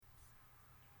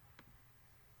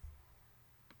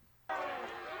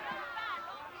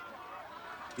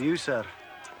You, sir,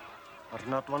 are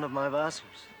not one of my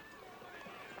vassals.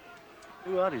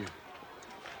 Who are you?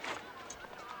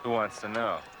 Who wants to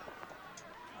know?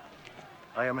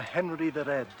 I am Henry the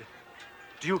Red,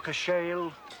 Duke of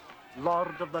Shale,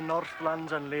 Lord of the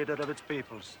Northlands and leader of its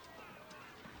peoples.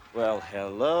 Well,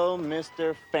 hello,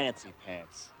 Mr. Fancy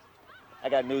Pants. I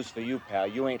got news for you, pal.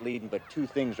 You ain't leading but two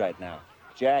things right now.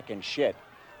 Jack and shit.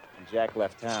 And Jack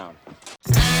left town.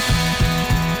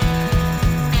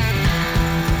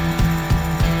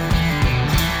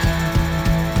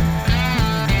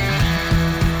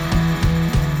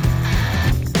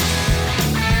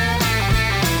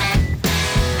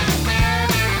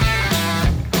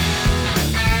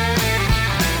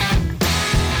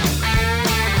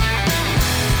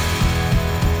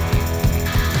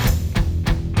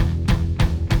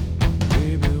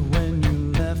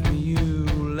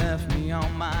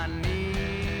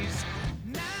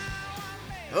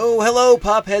 Oh, hello,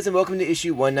 Popheads, and welcome to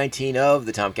issue 119 of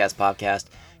the Tomcast Podcast,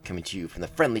 coming to you from the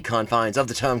friendly confines of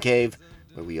the Tom Cave,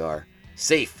 where we are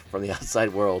safe from the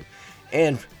outside world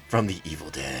and from the evil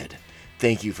dead.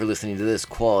 Thank you for listening to this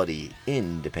quality,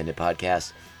 independent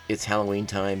podcast. It's Halloween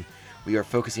time. We are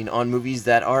focusing on movies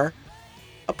that are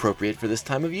appropriate for this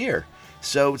time of year.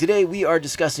 So today we are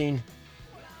discussing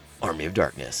Army of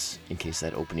Darkness, in case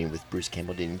that opening with Bruce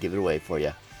Campbell didn't give it away for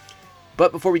you.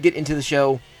 But before we get into the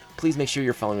show, please make sure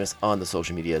you're following us on the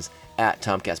social medias at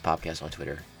TomcastPopcast on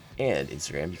Twitter and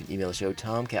Instagram. You can email the show,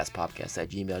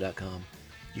 tomcastpopcast@gmail.com.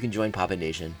 You can join Poppin'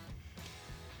 Nation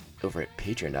over at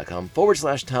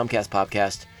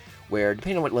patreon.com/TomcastPopcast, where,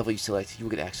 depending on what level you select, you will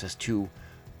get access to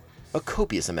a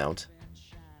copious amount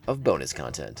of bonus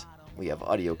content. We have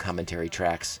audio commentary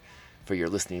tracks for your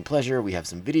listening pleasure. We have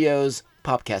some videos,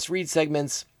 Popcast read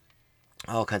segments,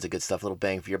 all kinds of good stuff, little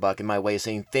bang for your buck, and my way of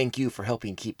saying thank you for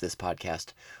helping keep this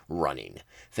podcast running.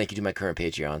 Thank you to my current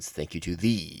Patreons. Thank you to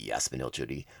the Aspinall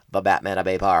Judy, the Batman of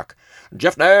Bay Park,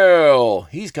 Jeff Dale.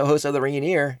 He's co-host of The Ringing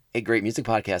Ear, a great music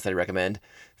podcast that I recommend.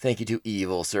 Thank you to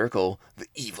Evil Circle, the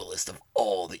evilest of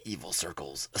all the evil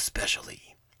circles,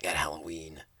 especially at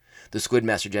Halloween. The Squid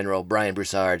Master General, Brian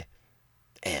Broussard,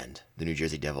 and the New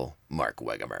Jersey Devil, Mark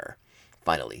Wegemer.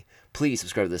 Finally, please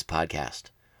subscribe to this podcast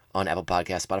on Apple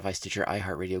Podcasts, Spotify, Stitcher,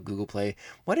 iHeartRadio, Google Play,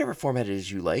 whatever format it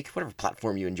is you like, whatever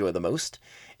platform you enjoy the most.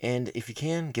 And if you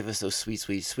can, give us those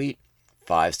sweet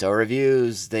 5-star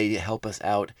reviews. They help us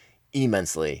out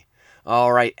immensely.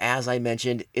 All right, as I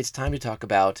mentioned, it's time to talk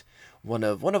about one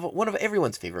of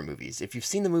everyone's favorite movies. If you've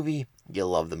seen the movie, you'll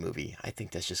love the movie. I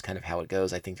think that's just kind of how it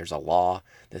goes. I think there's a law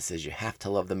that says you have to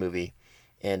love the movie,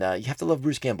 and you have to love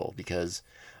Bruce Campbell because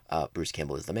Bruce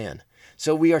Campbell is the man.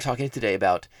 So we are talking today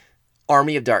about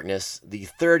Army of Darkness, the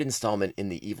third installment in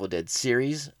the Evil Dead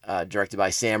series, directed by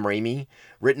Sam Raimi,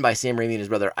 written by Sam Raimi and his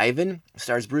brother Ivan,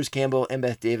 stars Bruce Campbell,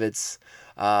 Embeth Davidtz,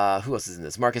 who else is in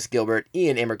this? Marcus Gilbert,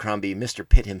 Ian Abercrombie, Mr.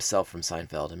 Pitt himself from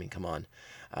Seinfeld. I mean, come on.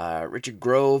 Richard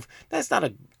Grove. That's not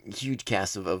a huge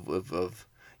cast of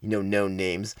known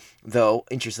names, though,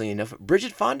 interestingly enough,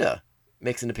 Bridget Fonda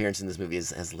makes an appearance in this movie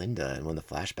as Linda in one of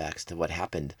the flashbacks to what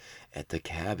happened at the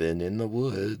cabin in the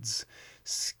woods.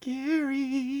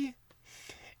 Scary.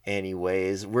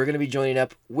 Anyways, we're going to be joining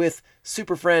up with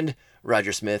super friend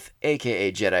Roger Smith,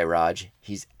 a.k.a. Jedi Raj.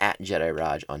 He's at Jedi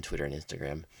Raj on Twitter and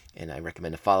Instagram, and I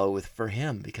recommend a follow for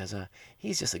him because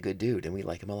he's just a good dude, and we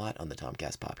like him a lot on the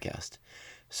Tomcast Podcast.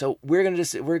 So we're going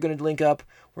to link up.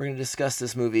 We're going to discuss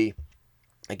this movie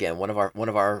again. One of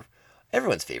our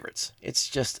everyone's favorites. It's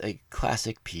just a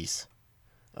classic piece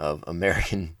of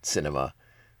American cinema.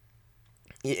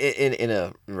 In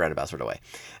a roundabout sort of way,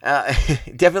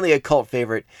 definitely a cult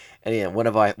favorite, and one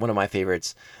of my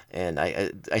favorites. And I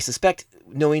suspect,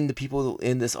 knowing the people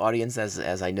in this audience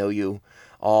as I know you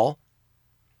all,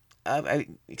 I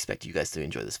expect you guys to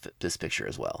enjoy this picture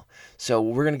as well. So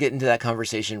we're gonna get into that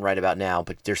conversation right about now.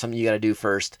 But there's something you got to do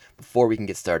first before we can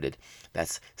get started.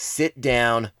 That's sit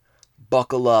down,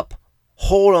 buckle up,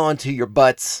 hold on to your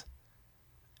butts,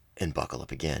 and buckle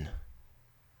up again.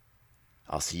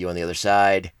 I'll see you on the other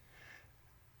side.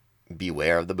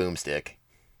 Beware of the boomstick.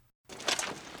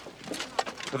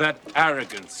 For that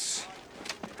arrogance,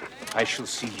 I shall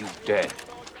see you dead.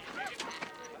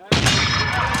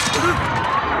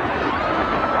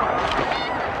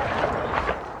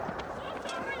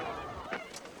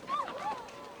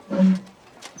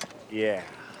 Yeah.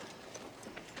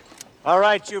 All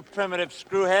right, you primitive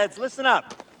screwheads, listen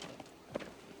up.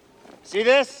 See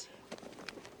this?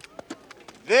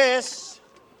 This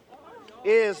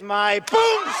is my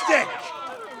boomstick.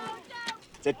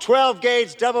 It's a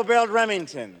 12-gauge double-barreled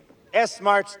Remington.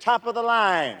 S-Mart's top of the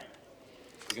line.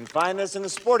 You can find this in the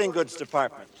sporting goods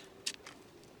department.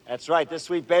 That's right. This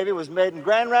sweet baby was made in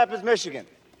Grand Rapids, Michigan.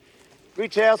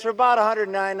 Retails for about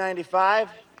 $109.95.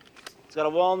 It's got a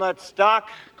walnut stock,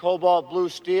 cobalt blue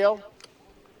steel,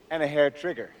 and a hair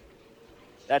trigger.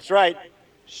 That's right.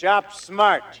 Shop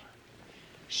smart.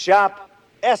 Shop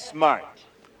S-Mart.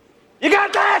 You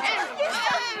got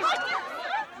that?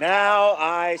 Now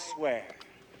I swear,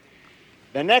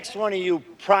 the next one of you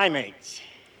primates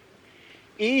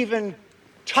even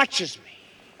touches me.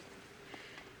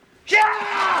 Yeah!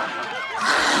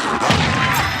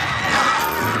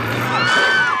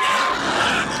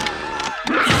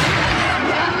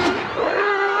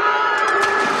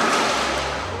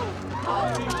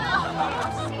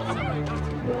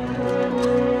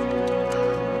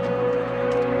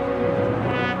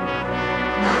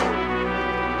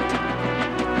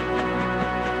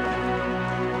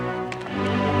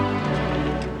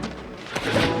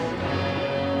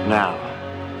 Now,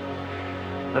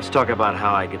 let's talk about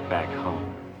how I get back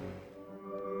home.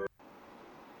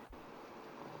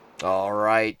 All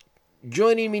right.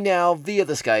 Joining me now via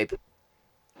the Skype,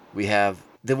 we have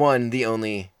the one, the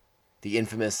only, the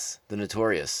infamous, the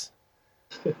notorious,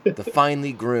 the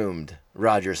finely groomed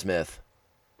Roger Smith.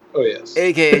 Oh, yes.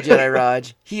 AKA Jedi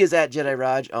Raj. He is at Jedi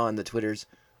Raj on the Twitters,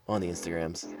 on the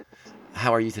Instagrams.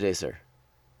 How are you today, sir?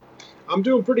 I'm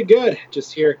doing pretty good.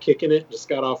 Just here kicking it. Just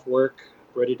got off work,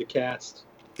 ready to cast.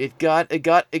 It got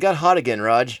hot again,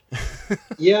 Raj.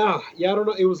 Yeah, I don't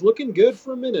know. It was looking good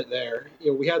for a minute there.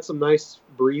 We had some nice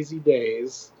breezy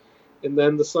days, and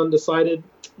then the sun decided,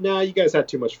 nah, you guys had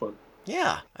too much fun.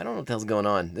 Yeah, I don't know what the hell's going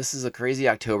on. This is a crazy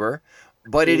October,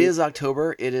 but it is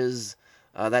October. It is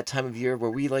that time of year where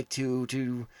we like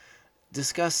to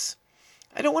discuss.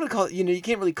 I don't want to call it. You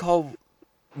can't really call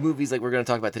movies like we're going to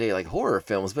talk about today like horror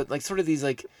films, but like sort of these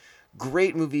like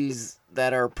great movies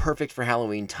that are perfect for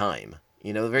Halloween time.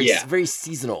 Very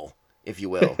seasonal, if you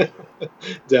will.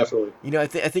 Definitely. I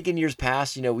think in years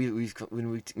past,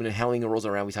 when Halloween rolls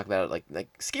around, we talk about like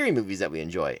scary movies that we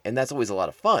enjoy, and that's always a lot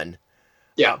of fun.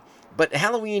 Yeah. But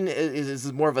Halloween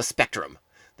is more of a spectrum.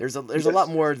 There's a lot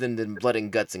more than blood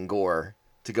and guts and gore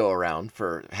to go around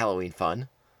for Halloween fun.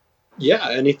 Yeah,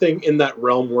 anything in that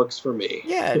realm works for me.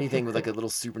 Yeah, anything with like a little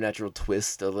supernatural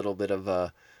twist, a little bit of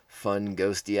a fun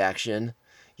ghosty action.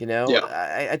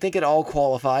 Yeah. I think it all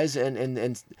qualifies,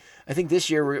 and I think this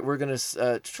year we're gonna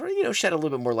try to shed a little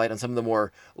bit more light on some of the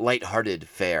more lighthearted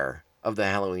fare of the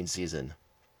Halloween season.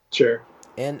 Sure.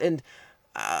 And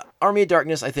Army of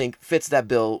Darkness, I think, fits that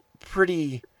bill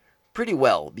pretty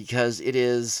well because it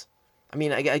is. I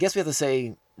mean, I guess we have to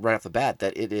say right off the bat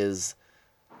that it is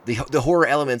the horror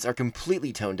elements are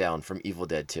completely toned down from Evil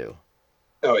Dead 2.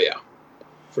 Oh yeah,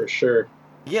 for sure.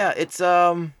 Yeah, it's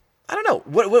I don't know.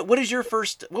 What was your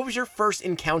first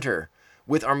encounter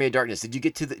with Army of Darkness?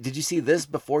 Did you see this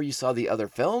before you saw the other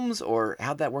films, or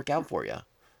how'd that work out for you?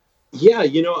 Yeah,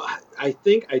 I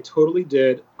think I totally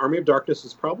did. Army of Darkness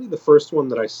was probably the first one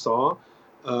that I saw.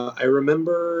 I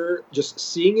remember just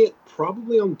seeing it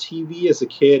probably on TV as a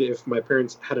kid if my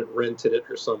parents hadn't rented it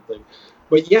or something.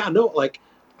 But yeah, no, like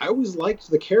I always liked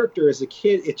the character as a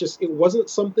kid. It wasn't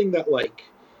something that like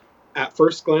at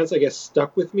first glance I guess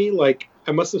stuck with me. Like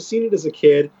I must have seen it as a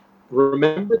kid,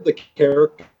 remembered the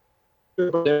character,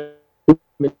 but never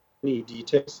many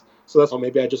details. So that's why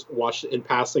maybe I just watched it in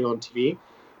passing on TV.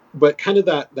 But kind of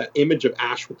that image of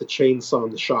Ash with the chainsaw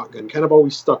and the shotgun kind of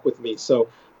always stuck with me. So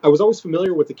I was always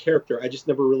familiar with the character. I just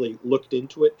never really looked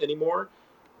into it anymore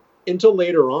until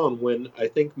later on when I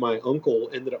think my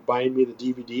uncle ended up buying me the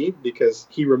DVD because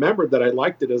he remembered that I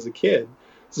liked it as a kid.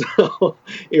 So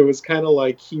it was kind of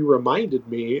like he reminded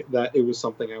me that it was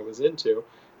something I was into.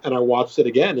 And I watched it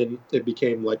again and it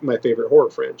became like my favorite horror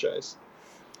franchise.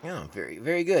 Yeah, very,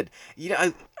 very good.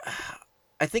 I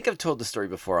think I've told the story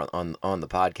before on the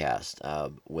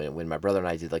podcast when my brother and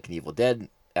I did like an Evil Dead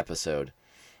episode.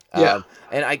 Yeah.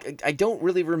 And I don't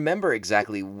really remember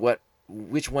exactly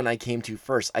which one I came to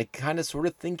first. I kind of sort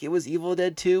of think it was Evil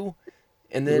Dead 2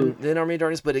 and then Army of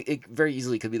Darkness, but it very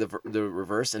easily could be the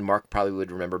reverse, and Mark probably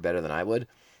would remember better than I would.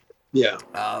 Yeah.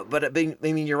 But I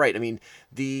mean, you're right. I mean,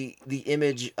 the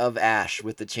image of Ash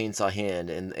with the chainsaw hand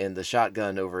and the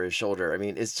shotgun over his shoulder, I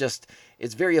mean,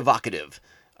 it's very evocative.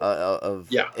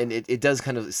 And it does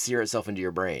kind of sear itself into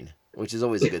your brain, which is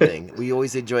always a good thing. We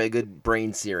always enjoy a good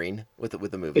brain searing with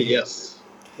the movie. Yes,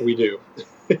 we do.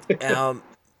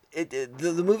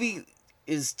 The movie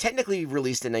is technically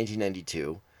released in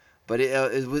 1992, but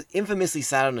it was infamously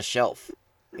sat on a shelf,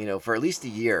 for at least a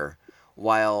year,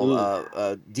 while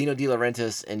Dino De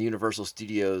Laurentiis and Universal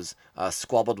Studios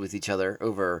squabbled with each other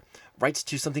over rights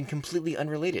to something completely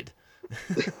unrelated.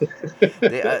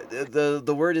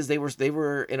 The word is they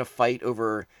were in a fight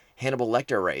over Hannibal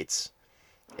Lecter rights.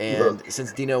 And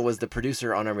since Dino was the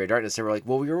producer on Army of Darkness, they were like,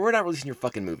 well, we're not releasing your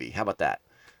fucking movie. How about that?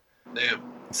 Damn.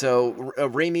 So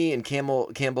Raimi and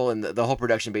Campbell and the whole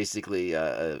production basically,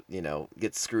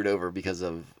 gets screwed over because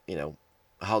of,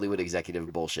 Hollywood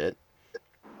executive bullshit.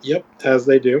 Yep, as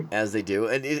they do. As they do.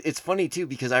 And it's funny, too,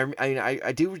 because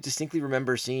I do distinctly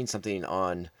remember seeing something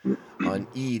on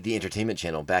E! The Entertainment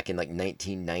Channel back in, like,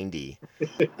 1990.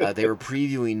 They were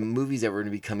previewing movies that were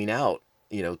going to be coming out,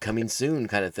 coming soon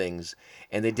kind of things.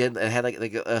 And it had,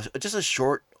 just a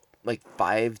short, like,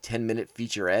 5-10 minute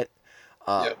featurette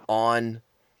on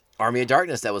Army of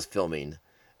Darkness that was filming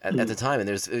at the time. And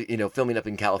there's, filming up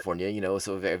in California,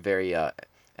 so a very, very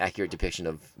accurate depiction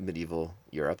of medieval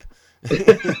Europe.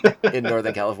 In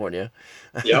Northern California.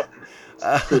 Yep.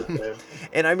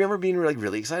 And I remember being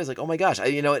really excited. I was like, oh my gosh.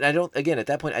 And I don't, again, at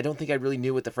that point, I don't think I really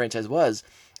knew what the franchise was.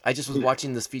 I just was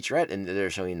watching this featurette and they're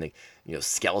showing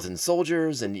skeleton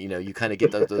soldiers and, you kind of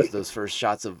get those first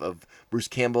shots of Bruce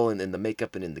Campbell and in the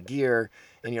makeup and in the gear.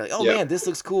 And you're like, oh man, this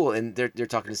looks cool. And they're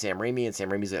talking to Sam Raimi, and Sam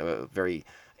Raimi's a very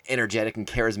energetic and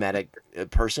charismatic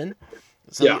person.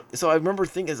 So I remember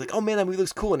thinking, it's like, oh man, that movie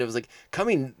looks cool. And it was like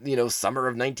coming, summer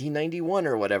of 1991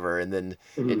 or whatever. And then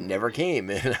it never came.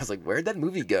 And I was like, where'd that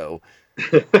movie go?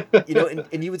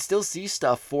 And you would still see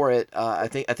stuff for it. I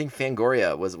think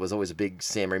Fangoria was always a big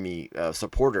Sam Raimi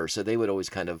supporter. So they would always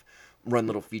kind of run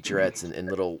little featurettes and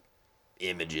little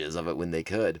images of it when they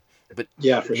could. But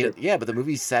yeah, for sure. But the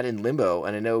movie sat in limbo.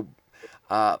 And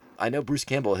I know Bruce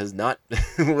Campbell has not,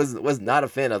 was not a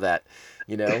fan of that,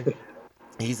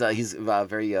 He's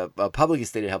very publicly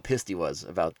stated how pissed he was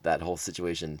about that whole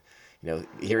situation.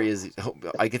 Here he is.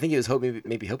 I think he was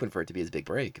maybe hoping for it to be his big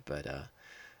break, but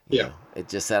it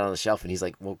just sat on the shelf. And he's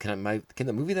like, "Well, can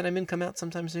the movie that I'm in come out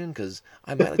sometime soon? Because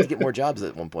I might like to get more jobs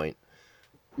at one point."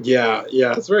 Yeah,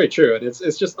 it's very true, and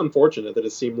it's just unfortunate that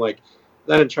it seemed like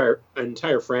that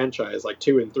entire franchise, like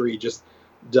 2 and 3, just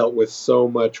dealt with so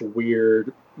much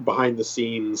weird behind the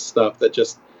scenes stuff that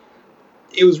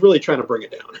it was really trying to bring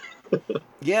it down.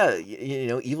 Yeah,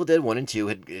 Evil Dead 1 and 2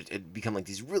 had become like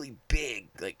these really big,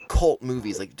 like, cult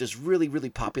movies, like just really, really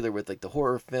popular with like the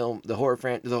horror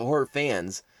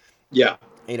fans. Yeah.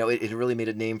 It really made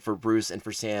a name for Bruce and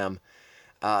for Sam.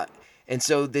 And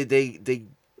so they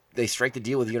strike the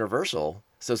deal with Universal.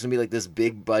 So it's gonna be like this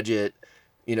big budget,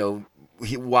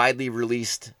 widely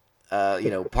released,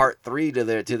 part 3 to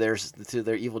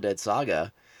their Evil Dead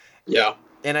saga. Yeah.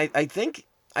 And I think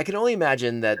I can only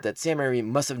imagine that Sam Raimi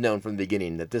must have known from the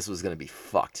beginning that this was going to be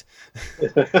fucked.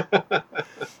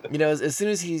 As soon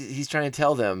as he's trying to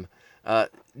tell them,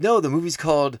 no, the movie's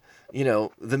called, The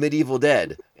Medieval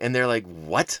Dead. And they're like,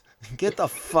 what? Get the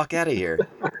fuck out of here.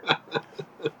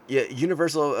 Yeah,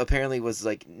 Universal apparently was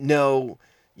like, no,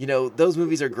 those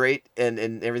movies are great and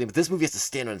everything, but this movie has to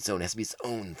stand on its own. It has to be its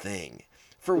own thing.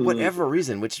 For whatever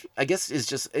reason, which I guess is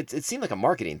just, it seemed like a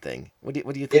marketing thing. What do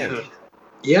you think? Yeah.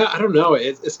 Yeah, I don't know.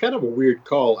 It's kind of a weird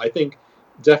call. I think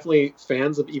definitely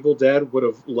fans of Evil Dead would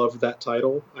have loved that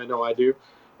title. I know I do.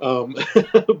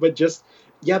 But just,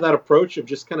 that approach of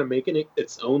just kind of making it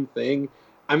its own thing.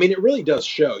 I mean, it really does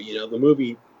show, the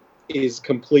movie is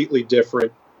completely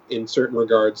different in certain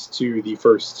regards to the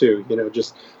first two,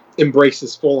 just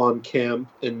embraces full-on camp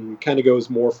and kind of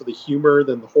goes more for the humor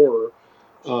than the horror.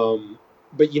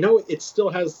 But, it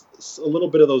still has a little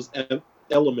bit of those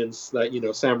elements that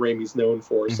Sam Raimi's known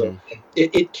for, so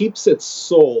it keeps its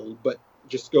soul, but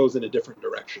just goes in a different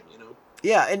direction.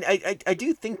 Yeah, and I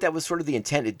do think that was sort of the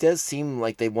intent. It does seem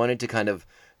like they wanted to kind of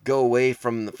go away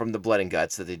from the blood and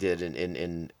guts that they did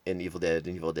in Evil Dead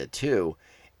and Evil Dead 2,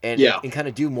 and kind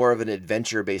of do more of an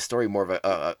adventure-based story, more of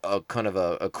a kind of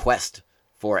a quest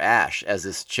for Ash as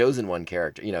this chosen one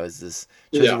character, as this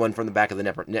chosen one from the back of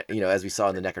the as we saw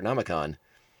in the Necronomicon.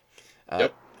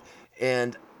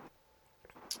 And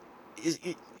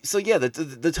so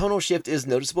the tonal shift is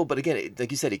noticeable, but again, like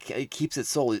you said, it keeps its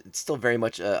soul. It's still very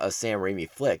much a Sam Raimi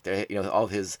flick. All of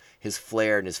his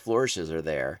flair and his flourishes are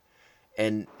there,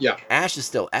 and Ash is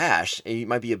still Ash. He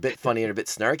might be a bit funnier and a bit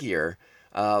snarkier,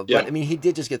 but I mean, he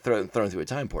did just get thrown through a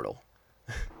time portal.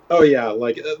 Oh yeah,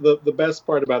 like the best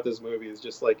part about this movie is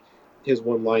just like his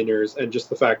one-liners and just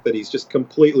the fact that he's just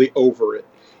completely over it.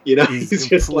 He's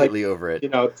just completely over it.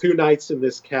 2 nights in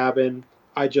this cabin.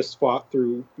 I just fought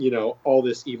through, all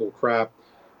this evil crap.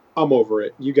 I'm over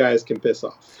it. You guys can piss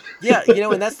off. Yeah,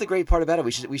 and that's the great part about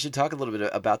it. We should talk a little bit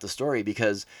about the story,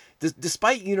 because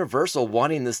despite Universal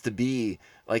wanting this to be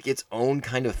like its own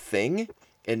kind of thing,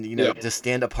 and to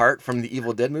stand apart from the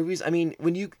Evil Dead movies. I mean,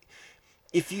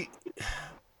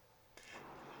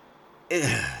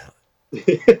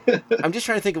 I'm just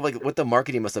trying to think of like what the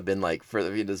marketing must have been like for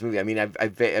this movie. I mean, I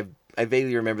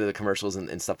vaguely remember the commercials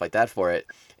and stuff like that for it,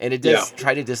 and it does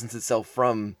try to distance itself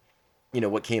from,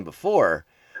 what came before.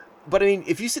 But I mean,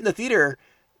 if you sit in the theater,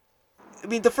 I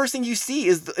mean, the first thing you see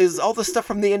is all the stuff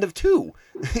from the end of 2.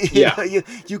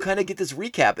 You kind of get this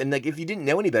recap, and like if you didn't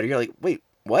know any better, you're like, wait,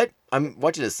 what? I'm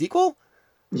watching a sequel?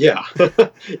 Yeah.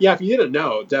 Yeah, if you didn't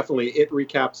know, definitely it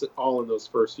recaps it all in those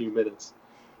first few minutes.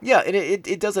 Yeah, and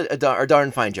it does a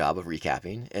darn fine job of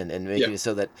recapping and making it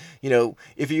so that,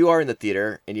 if you are in the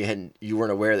theater and you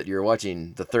weren't aware that you were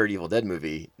watching the third Evil Dead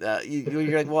movie,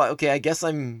 you're like, well, okay, I guess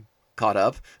I'm caught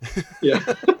up. Yeah,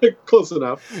 close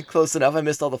enough. Close enough. I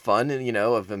missed all the fun and,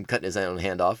 of him cutting his own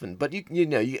hand off, but you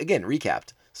again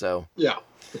recapped. So yeah.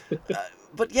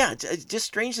 But yeah, just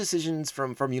strange decisions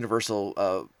from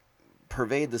Universal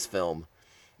pervade this film.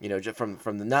 Just from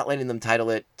the not letting them title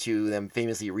it to them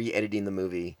famously re-editing the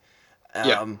movie,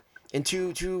 and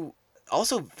to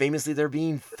also famously there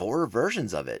being 4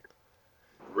 versions of it.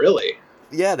 Really?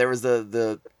 Yeah, there was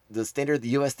the standard, the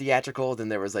U.S. theatrical, then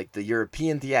there was like the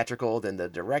European theatrical, then the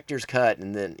director's cut,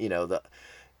 and then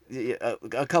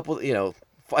a couple.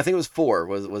 I think it was 4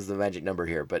 was the magic number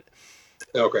here, but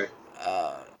okay.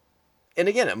 And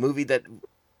again, a movie that,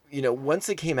 once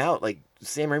it came out, like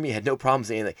Sam Raimi had no problem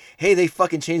saying like, "Hey, they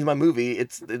fucking changed my movie.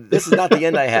 This is not the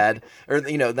end I had, or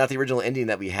not the original ending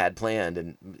that we had planned,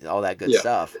 and all that good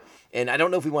stuff." And I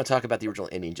don't know if we want to talk about the original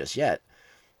ending just yet.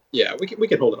 Yeah, we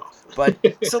can hold it off. But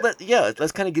so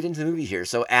let's kind of get into the movie here.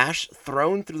 So Ash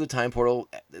thrown through the time portal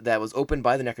that was opened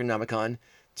by the Necronomicon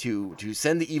to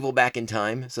send the evil back in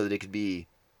time so that it could be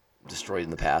destroyed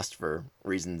in the past for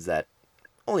reasons that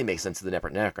only make sense to the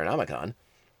Necronomicon.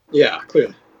 Yeah,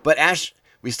 clearly. But Ash,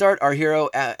 we start our hero,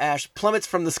 Ash, plummets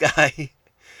from the sky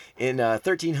in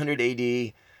 1300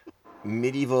 AD,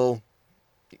 medieval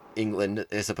England,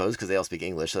 I suppose, because they all speak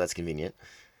English, so that's convenient.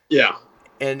 Yeah.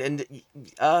 And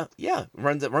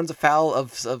runs afoul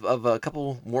of a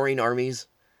couple warring armies,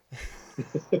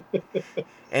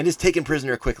 and is taken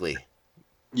prisoner quickly.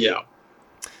 Yeah.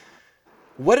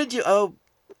 What did you?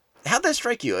 How'd that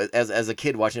strike you as a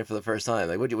kid watching it for the first time?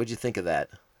 Like, what'd you think of that?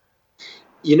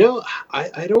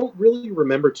 I don't really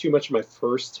remember too much of my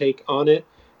first take on it.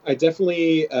 I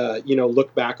definitely,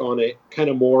 look back on it kind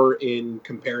of more in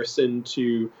comparison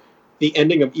to the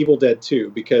ending of Evil Dead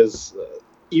 2, because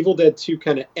Evil Dead 2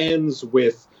 kind of ends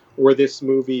with where this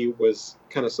movie was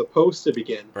kind of supposed to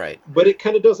begin. Right. But it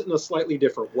kind of does it in a slightly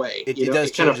different way. It does.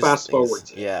 It kind of fast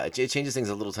forwards. Yeah, it changes things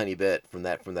a little tiny bit from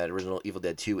that original Evil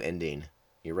Dead 2 ending.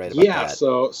 You're right about that.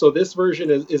 Yeah, so this version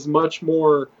is much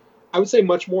more, I would say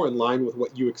much more in line with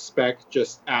what you expect,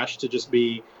 just Ash to just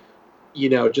be,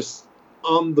 just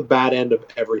on the bad end of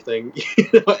everything.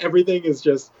 Everything is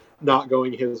just not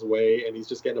going his way, and he's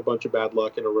just getting a bunch of bad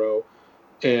luck in a row.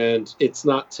 And it's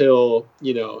not till,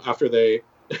 after they,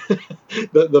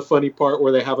 the funny part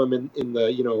where they have him in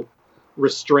the,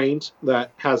 restraint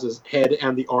that has his head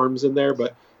and the arms in there,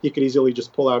 but he could easily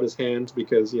just pull out his hand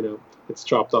because, it's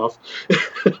chopped off.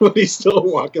 But he's still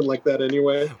walking like that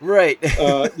anyway. Right.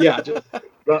 Yeah, just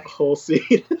that whole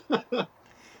scene.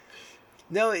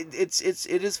 No, it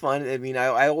is fun. I mean,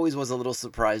 I always was a little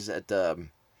surprised at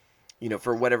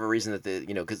for whatever reason that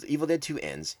because Evil Dead 2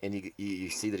 ends and you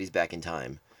see that he's back in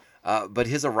time, but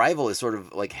his arrival is sort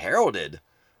of like heralded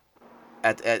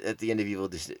at the end of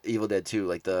Evil Dead 2,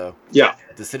 like the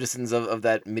citizens of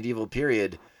that medieval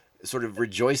period sort of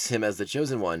rejoice him as the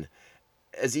chosen one.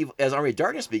 As Army of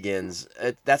Darkness begins,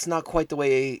 that's not quite the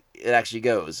way it actually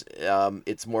goes.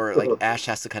 It's more like Ash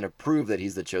has to kind of prove that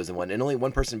he's the chosen one, and only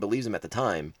one person believes him at the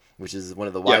time, which is one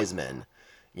of the wise men.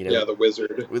 The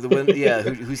wizard.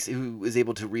 Who is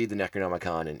able to read the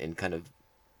Necronomicon and kind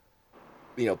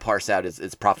of, parse out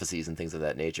its prophecies and things of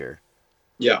that nature.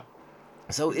 Yeah.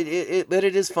 So but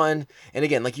it is fun, and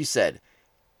again, like you said,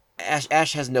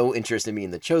 Ash has no interest in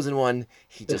being the chosen one.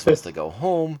 He just wants to go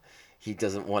home. He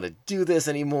doesn't want to do this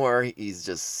anymore. He's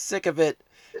just sick of it.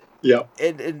 Yeah.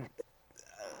 And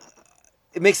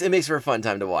it makes for a fun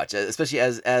time to watch, especially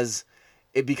as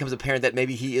it becomes apparent that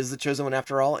maybe he is the chosen one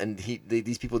after all, and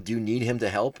these people do need him to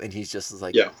help, and he's just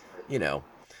like,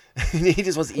 he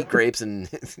just wants to eat grapes and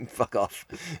fuck off.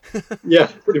 Yeah,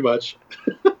 pretty much.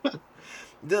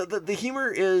 The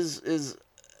humor is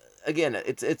again,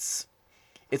 it's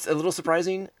a little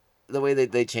surprising the way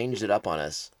they changed it up on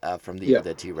us from the Evil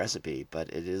Dead 2 recipe, but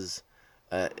it is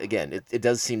again, it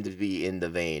does seem to be in the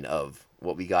vein of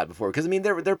what we got before, because I mean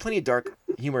there are plenty of dark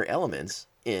humor elements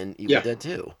in Evil Dead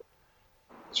 2.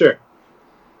 Sure.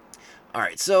 All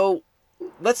right, so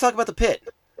let's talk about the pit.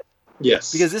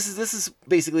 Yes. Because this is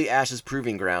basically Ash's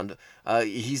proving ground.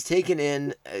 He's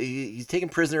taken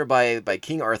prisoner by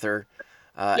King Arthur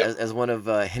Yep. as one of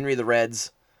Henry the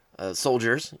Red's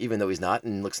soldiers, even though he's not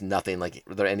and looks nothing like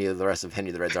any of the rest of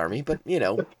Henry the Red's army. But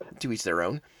to each their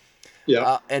own.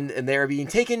 Yeah. And they are being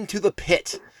taken to the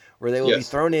pit, where they will be Yes.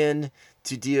 thrown in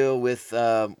to deal with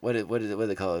what do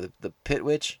they call it? The pit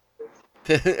witch,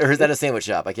 or is that a sandwich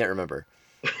shop? I can't remember.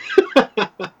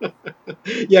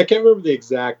 Yeah, I can't remember the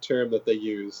exact term that they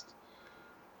used.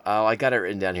 Oh, I got it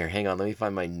written down here. Hang on, let me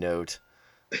find my note.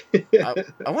 I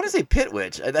want to say pit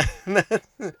witch,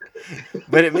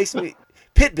 but it makes me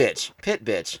pit bitch. Pit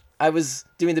bitch. I was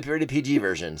doing the rated PG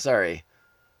version. Sorry.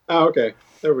 Oh, okay.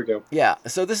 There we go. Yeah.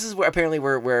 So this is where apparently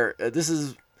where this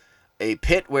is a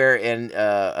pit where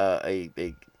I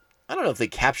don't know if they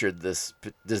captured this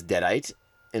deadite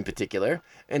in particular,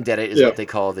 and deadite is what they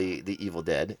call the Evil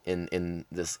Dead in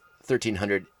this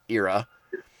 1300 era.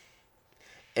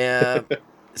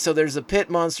 So there's a pit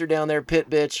monster down there, pit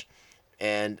bitch,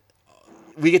 and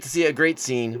we get to see a great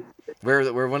scene where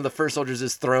one of the first soldiers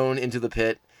is thrown into the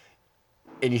pit,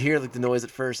 and you hear like the noise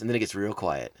at first, and then it gets real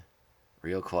quiet,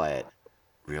 real quiet,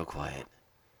 real quiet,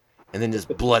 and then just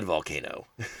blood volcano.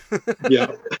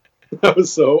 Yeah. That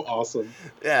was so awesome.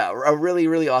 Yeah, a really,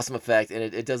 really awesome effect, and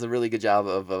it does a really good job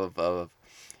of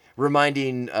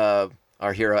reminding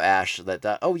our hero Ash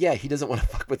that oh yeah, he doesn't want to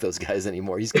fuck with those guys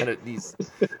anymore. He's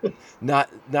not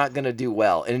gonna do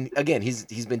well. And again,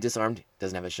 he's been disarmed,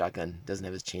 doesn't have a shotgun, doesn't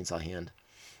have his chainsaw hand.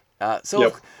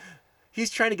 So he's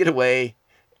trying to get away.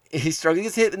 He's struggling. He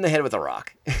gets hit in the head with a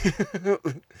rock.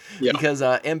 Because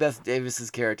Embeth David's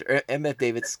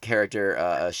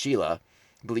character Sheila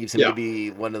believes him to be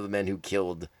one of the men who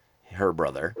killed her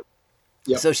brother.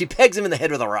 Yep. So she pegs him in the head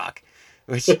with a rock,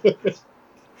 which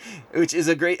is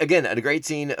a great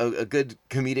scene, a good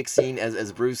comedic scene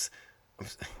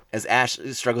as Ash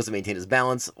struggles to maintain his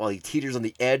balance while he teeters on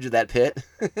the edge of that pit,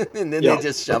 and then they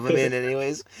just shove him in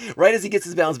anyways. Right as he gets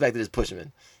his balance back, they just push him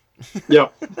in.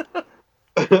 Yep.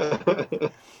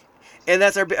 And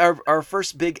that's our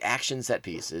first big action set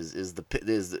piece is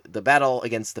the battle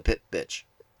against the pit bitch.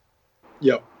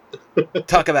 Yep.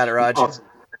 Talk about it, Raj. Awesome.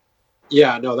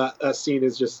 Yeah, no, that scene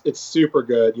is it's super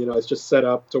good. It's just set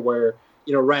up to where,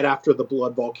 right after the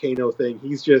blood volcano thing,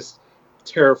 he's just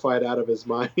terrified out of his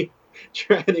mind,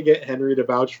 trying to get Henry to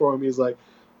vouch for him. He's like,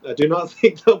 I do not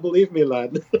think they'll believe me,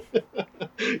 lad.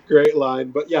 Great line.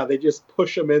 But yeah, they just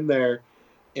push him in there,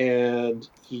 and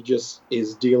he just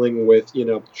is dealing with,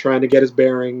 trying to get his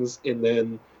bearings, and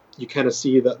then you kind of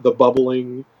see the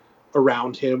bubbling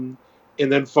around him. And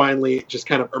then finally, it just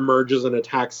kind of emerges and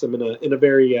attacks him in a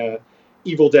very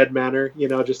Evil Dead manner.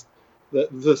 Just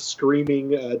the screaming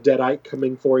deadite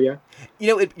coming for you.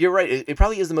 You're right. It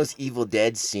probably is the most Evil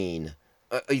Dead scene,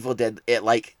 Evil Dead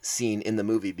like scene in the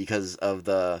movie because of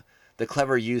the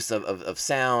clever use of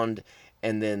sound,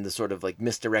 and then the sort of like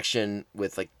misdirection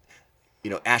with like,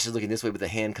 Ash is looking this way, but the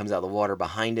hand comes out of the water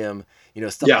behind him.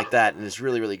 Stuff like that, and it's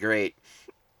really, really great.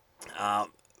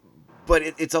 But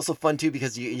it's also fun too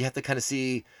because you have to kind of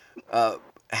see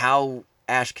how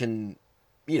Ash can,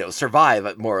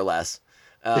 survive more or less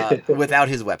without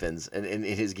his weapons and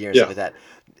his gear and stuff like that.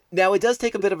 Now it does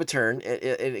take a bit of a turn,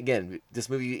 and again, this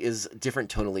movie is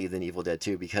different tonally than Evil Dead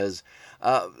 2 because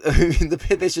the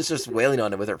pit bitch is just wailing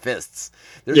on him with her fists.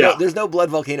 There's no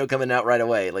blood volcano coming out right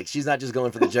away. Like she's not just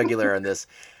going for the jugular on this.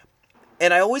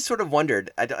 And I always sort of wondered.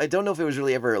 I don't know if it was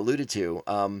really ever alluded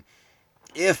to.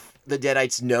 If the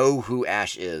Deadites know who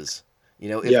Ash is,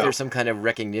 if there's some kind of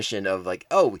recognition of like,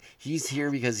 oh, he's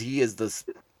here because he is the,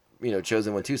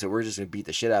 chosen one too. So we're just gonna beat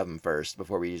the shit out of him first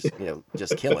before we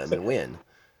just kill him and win.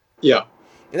 Yeah.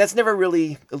 And that's never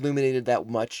really illuminated that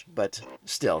much, but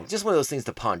still, just one of those things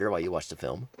to ponder while you watch the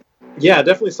film. Yeah,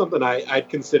 definitely something I'd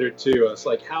considered too. It's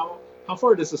like how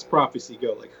far does this prophecy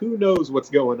go? Like, who knows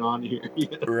what's going on here?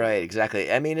 Right,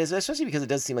 exactly. I mean, especially because it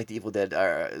does seem like the Evil Dead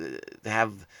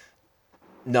have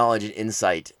knowledge and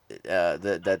insight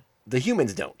that the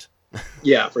humans don't.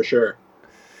 Yeah, for sure.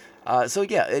 So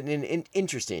yeah, an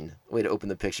interesting way to open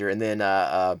the picture, and then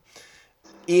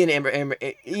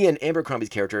Ian Abercrombie's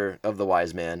character of the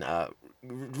Wise Man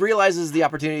realizes the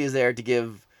opportunity is there to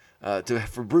give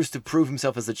for Bruce to prove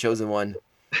himself as the chosen one.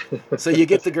 So you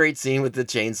get the great scene with the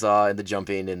chainsaw and the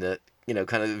jumping and the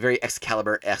kind of very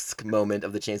Excalibur-esque moment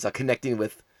of the chainsaw connecting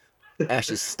with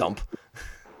Ash's stump.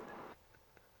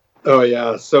 Oh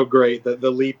yeah, so great.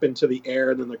 The leap into the air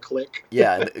and then the click.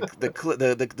 Yeah,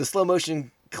 the slow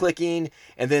motion clicking,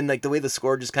 and then like the way the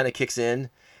score just kind of kicks in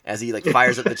as he like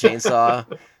fires up the chainsaw.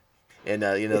 And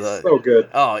It's so good.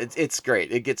 oh, it's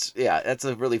great. It gets that's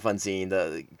a really fun scene.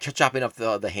 The chopping up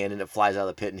the hand and it flies out of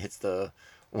the pit and hits the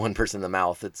one person in the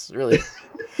mouth. It's really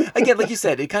again, like you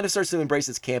said, it kind of starts to embrace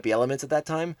its campy elements at that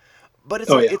time, but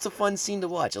it's a fun scene to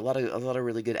watch. A lot of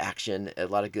really good action, a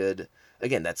lot of good.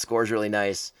 Again, that score is really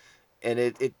nice, and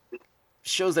it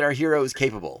shows that our hero is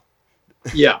capable,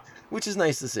 Yeah. which is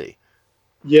nice to see.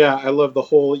 Yeah, I love the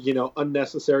whole,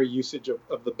 unnecessary usage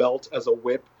of the belt as a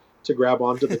whip to grab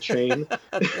onto the chain.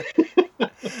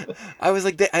 I was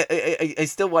like, I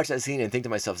still watch that scene and think to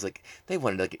myself, it's like they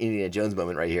wanted like an Indiana Jones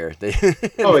moment right here.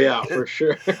 Oh yeah, for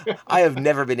sure. I have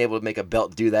never been able to make a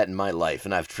belt do that in my life,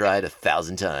 and I've tried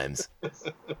 1,000 times.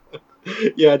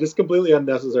 Yeah, just completely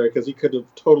unnecessary because he could have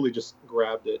totally just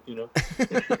grabbed it.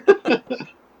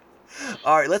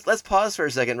 All right, let's pause for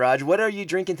a second, Raj. What are you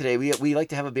drinking today? We like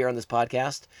to have a beer on this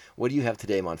podcast. What do you have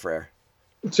today, Monfrere?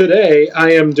 Today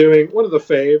I am doing one of the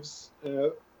faves,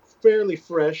 fairly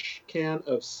fresh can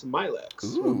of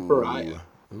Smilex from Pariah.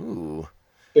 Ooh.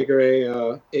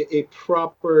 Figure a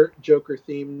proper Joker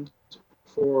themed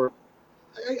for.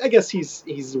 I guess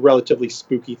he's relatively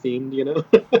spooky themed,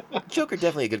 Joker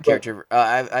definitely a good character.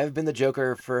 I've been the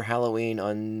Joker for Halloween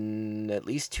on at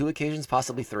least 2 occasions,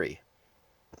 possibly 3.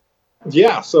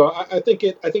 Yeah, so I think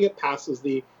it passes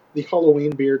the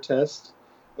Halloween beer test.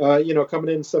 Coming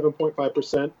in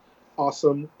 7.5%,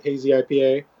 awesome hazy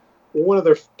IPA. One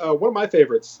of my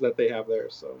favorites that they have there.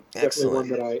 So definitely one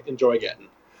that I enjoy getting.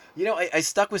 I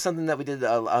stuck with something that we did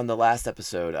on the last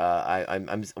episode.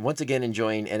 I'm once again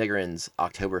enjoying Enegren's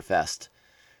Oktoberfest.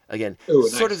 Again, Ooh,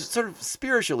 sort nice. of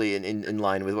spiritually in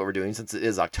line with what we're doing since it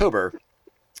is October.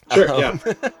 Sure, yeah.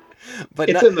 But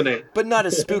It's in the name. But not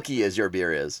as spooky as your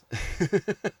beer is.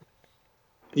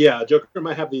 Yeah, Joker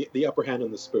might have the upper hand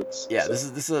in the spooks. Yeah, so.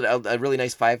 this is a really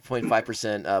nice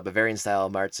 5.5% Bavarian style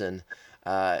Marzen.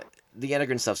 The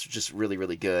Enegren stuff's just really,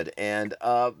 really good. And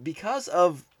because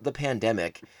of the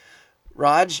pandemic,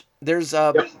 Raj, there's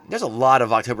a lot of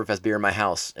Oktoberfest beer in my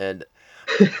house, and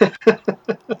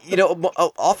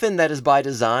often that is by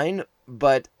design.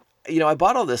 But I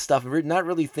bought all this stuff, and not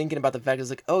really thinking about the fact it's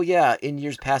like, oh yeah, in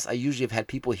years past, I usually have had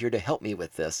people here to help me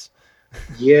with this.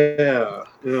 Yeah,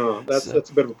 no, that's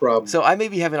a bit of a problem. So I may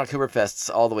be having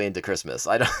Oktoberfests all the way into Christmas.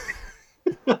 I don't,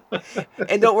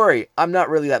 and don't worry, I'm not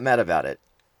really that mad about it.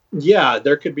 Yeah,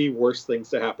 there could be worse things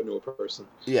to happen to a person.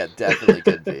 Yeah, definitely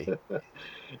could be.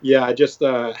 Yeah, I just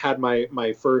had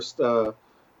my first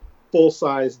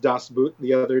full-size Das Boot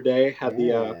the other day. Had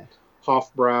the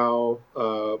Hofbrau,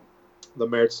 the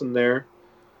Märzen there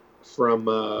from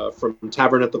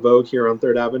Tavern at the Vogue here on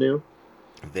 3rd Avenue.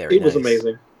 It was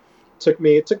amazing.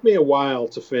 It took me a while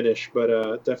to finish,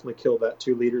 but definitely killed that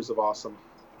 2 liters of awesome.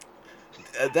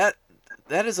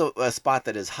 That is a spot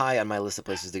that is high on my list of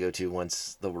places to go to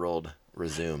once the world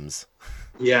resumes.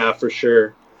 Yeah, for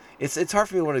sure. It's hard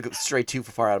for me to want to stray too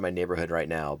far out of my neighborhood right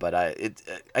now, but I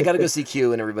got to go see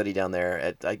Q and everybody down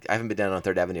there. I haven't been down on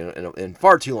 3rd Avenue in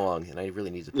far too long, and I really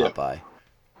need to pop by.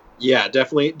 Yeah,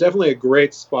 definitely a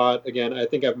great spot. Again, I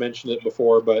think I've mentioned it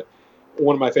before, but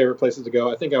one of my favorite places to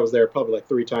go. I think I was there probably like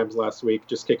 3 times last week,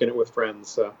 just kicking it with friends.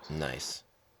 So nice,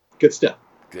 good stuff.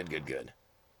 Good.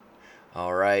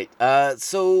 All right.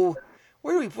 So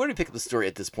where do we pick up the story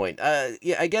at this point?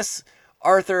 I guess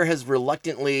Arthur has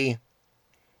reluctantly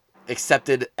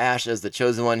accepted Ash as the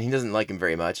chosen one. He doesn't like him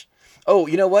very much. Oh,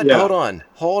 you know what? Yeah. Hold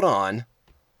on.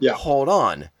 Yeah. Hold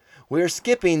on. We're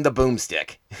skipping the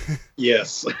boomstick.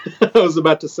 Yes. I was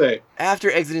about to say.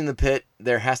 After exiting the pit,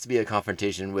 there has to be a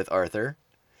confrontation with Arthur,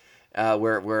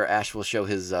 where Ash will show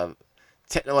his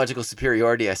technological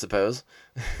superiority, I suppose.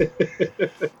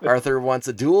 Arthur wants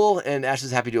a duel, and Ash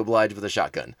is happy to oblige with a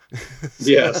shotgun.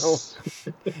 Yes.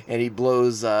 And he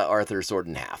blows Arthur's sword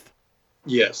in half.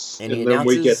 Yes. And then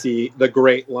we get the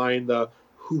great line, the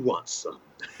 "Who wants some?"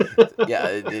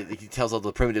 Yeah, he tells all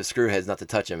the primitive screwheads not to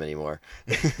touch him anymore.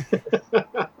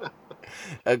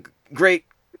 A great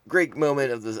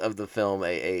moment of the film,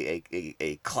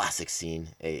 a classic scene,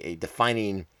 a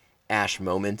defining Ash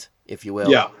moment, if you will.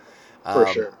 Yeah, for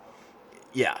sure.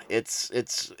 Yeah, it's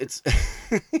it's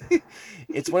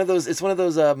one of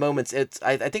those moments.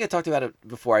 I think I talked about it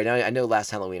before. I know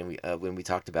last Halloween when we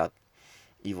talked about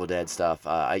Evil Dead stuff.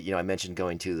 I mentioned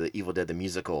going to the Evil Dead the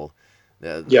musical,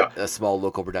 a small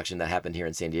local production that happened here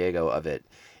in San Diego of it,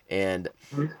 and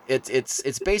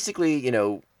it's basically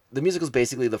the musical's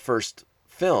basically the first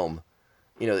film.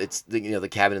 It's the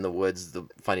cabin in the woods, the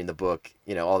finding the book,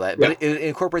 all that, but it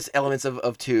incorporates elements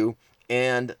of 2,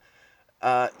 and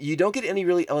you don't get any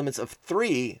really elements of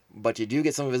 3, but you do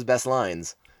get some of his best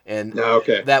lines. And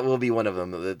Okay. that will be one of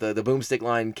them. The boomstick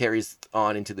line carries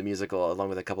on into the musical, along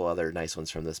with a couple other nice ones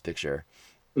from this picture.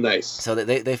 Nice. So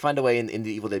they find a way in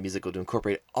the Evil Dead musical to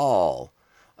incorporate all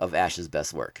of Ash's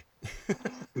best work.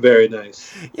 Very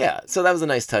nice. Yeah, so that was a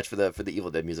nice touch for the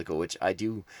Evil Dead musical, which I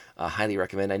do highly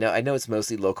recommend. I know it's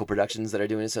mostly local productions that are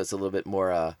doing it, so it's a little bit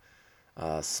more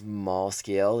small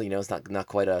scale. You know, it's not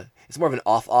quite it's more of an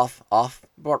off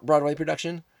Broadway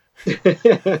production.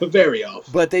 Very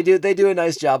off. But they do a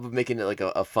nice job of making it like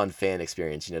a fun fan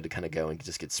experience. You know, to kind of go and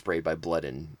just get sprayed by blood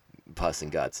and pus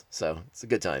and guts. So it's a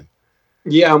good time.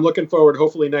 Yeah, I'm looking forward.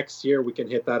 Hopefully next year we can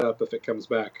hit that up if it comes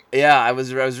back. Yeah, it was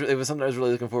something I was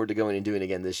really looking forward to going and doing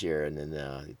again this year. And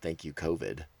then thank you,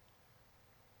 COVID.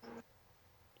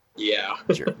 Yeah.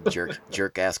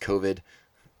 jerk ass COVID.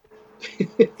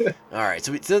 All right,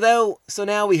 so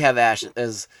now we have Ash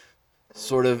as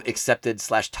sort of accepted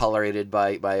 / tolerated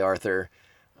by Arthur.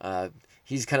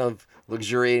 He's kind of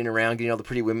luxuriating around, getting all the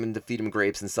pretty women to feed him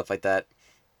grapes and stuff like that.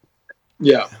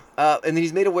 Yeah. And then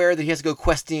he's made aware that he has to go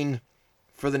questing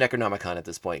for the Necronomicon at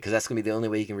this point, because that's going to be the only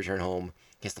way he can return home.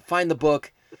 He has to find the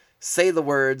book, say the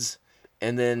words,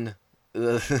 and then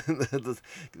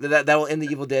that will end the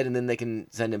Evil Dead, and then they can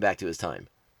send him back to his time.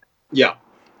 Yeah.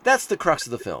 That's the crux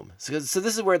of the film. So this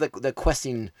is where the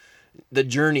questing, the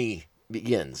journey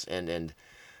begins, and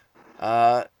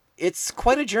it's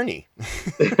quite a journey.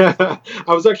 I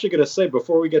was actually going to say,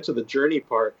 before we get to the journey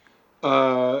part,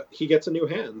 he gets a new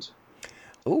hand.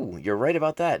 Oh, you're right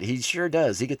about that. He sure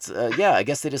does. He gets, I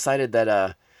guess they decided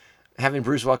that having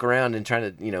Bruce walk around and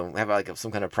trying to, have like some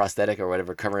kind of prosthetic or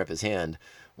whatever covering up his hand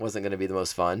wasn't going to be the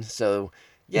most fun. So,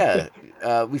 yeah,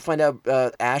 we find out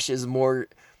Ash is more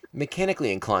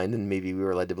mechanically inclined than maybe we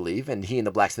were led to believe, and he and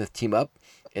the blacksmith team up,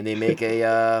 and they make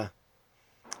a,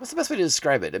 what's the best way to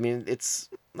describe it? I mean, it's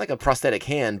like a prosthetic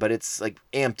hand, but it's like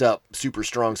amped up, super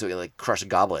strong, so it like crush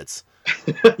goblets.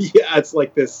 Yeah, it's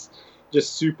like this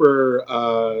just super,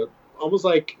 almost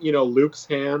like, Luke's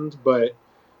hand, but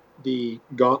the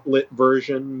gauntlet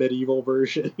version, medieval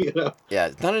version, Yeah,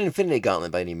 it's not an infinity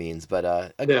gauntlet by any means,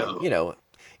 but No.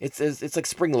 it's like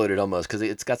spring loaded almost, because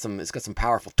it's got some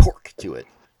powerful torque to it.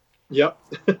 Yep.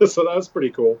 So that was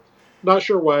pretty cool. Not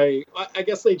sure why. I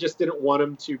guess they just didn't want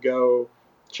him to go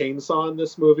chainsaw in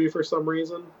this movie for some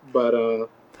reason, but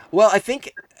Well, I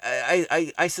think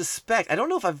I suspect, I don't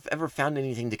know if I've ever found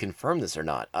anything to confirm this or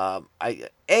not. I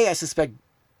suspect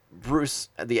Bruce,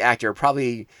 the actor,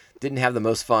 probably didn't have the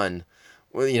most fun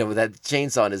with that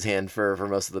chainsaw in his hand for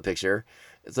most of the picture.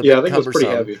 It's a bit I think cumbersome. it was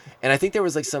pretty heavy. And I think there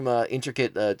was like some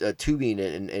intricate tubing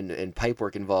and pipe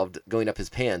work involved going up his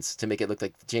pants to make it look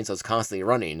like the chainsaw's constantly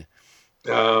running.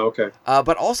 Okay.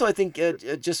 But also I think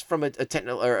just from a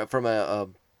technical, or from a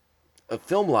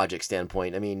film logic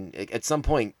standpoint, I mean, at some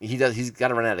point he's got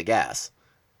to run out of gas.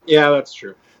 Yeah, that's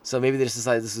true. So maybe they just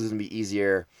decided this is going to be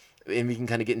easier, and we can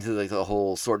kind of get into like the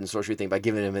whole sword and sorcery thing by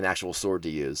giving him an actual sword to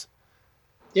use.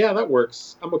 Yeah, that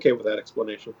works. I'm okay with that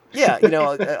explanation. Yeah,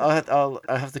 I'll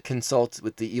have to consult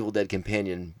with the Evil Dead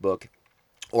Companion book,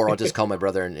 or I'll just call my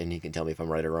brother and he can tell me if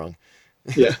I'm right or wrong.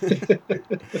 Yeah.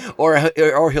 or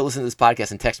he'll listen to this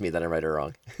podcast and text me that I'm right or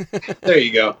wrong. There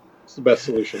you go. It's the best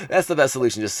solution. That's the best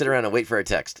solution. Just sit around and wait for a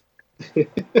text. We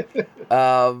get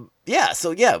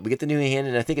the new hand,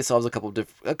 and I think it solves a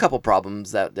couple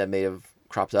problems that may have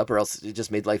cropped up, or else it just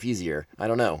made life easier. I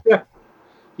don't know. Yeah.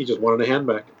 He just wanted a hand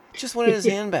back. Just wanted his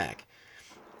hand back.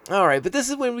 All right, but this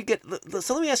is when we get.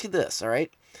 So let me ask you this. All right,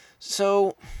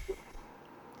 so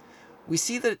we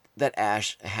see that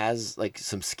Ash has like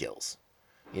some skills.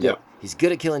 Yeah. He's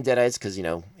good at killing deadites because he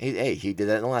did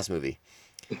that in the last movie.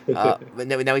 But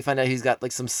now we find out he's got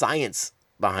like some science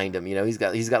behind him. He's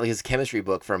got like his chemistry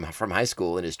book from high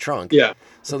school in his trunk. Yeah.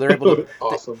 So they're able to.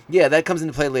 Awesome. That comes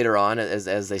into play later on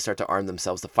as they start to arm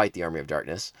themselves to fight the Army of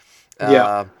Darkness.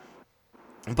 Yeah.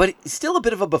 But he's still a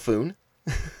bit of a buffoon.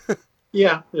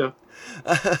 Yeah. I'm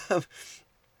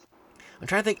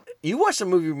trying to think. You watched the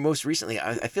movie most recently.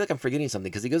 I feel like I'm forgetting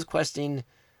something because he goes questing.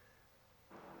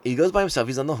 He goes by himself.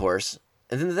 He's on the horse,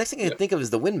 and then the next thing I can think of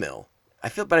is the windmill. I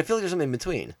feel like there's something in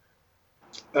between.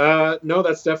 No,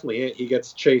 that's definitely it. He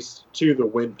gets chased to the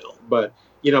windmill, but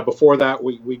before that,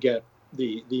 we get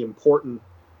the important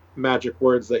magic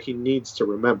words that he needs to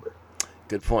remember.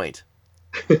 Good point.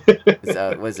 What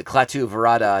is it? Klaatu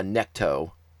Verada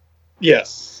Necto.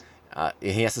 Yes.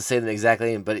 He has to say them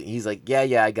exactly, but he's like,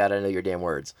 yeah, I gotta know your damn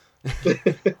words.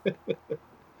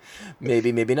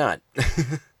 Maybe not.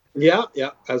 Yeah,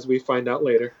 as we find out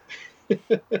later.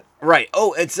 Right.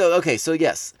 Oh, and so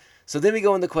yes. So then we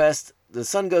go on the quest, the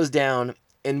sun goes down,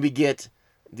 and we get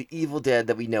the Evil Dead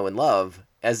that we know and love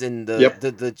as in the, Yep.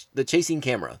 the chasing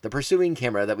camera, the pursuing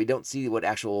camera that we don't see what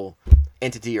actual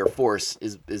entity or force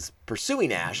is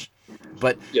pursuing Ash,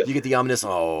 but Yes. you get the ominous Yeah.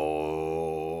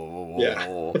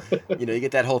 you know, you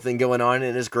get that whole thing going on,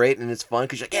 and it's great and it's fun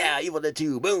because you're like, yeah, Evil Dead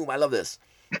 2, boom, I love this.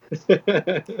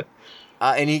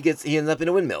 And he ends up in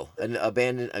a windmill, an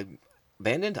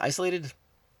abandoned, isolated,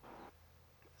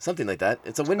 something like that.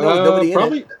 It's a windmill with nobody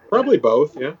in it. Probably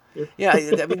both. Yeah. Yeah,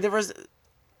 I mean,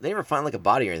 they never find like a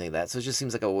body or anything like that, so it just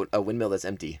seems like a windmill that's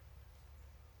empty.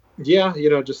 Yeah,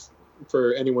 just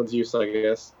for anyone's use, I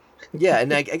guess. Yeah,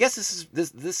 and I guess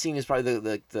this scene is probably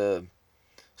the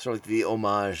sort of like the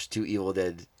homage to Evil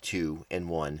Dead 2 and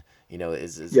 1. You know,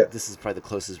 Yeah. this is probably the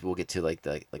closest we'll get to like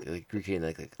recreating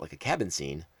like a cabin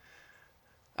scene.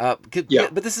 Yeah.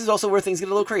 But this is also where things get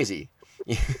a little crazy.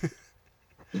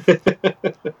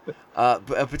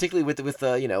 Particularly with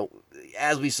you know,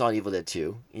 as we saw in Evil Dead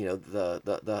 2, you know,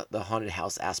 the haunted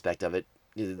house aspect of it,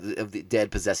 you know, of the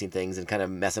dead possessing things and kind of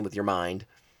messing with your mind.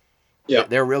 Yeah.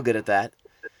 They're real good at that.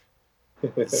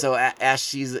 So Ash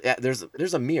sees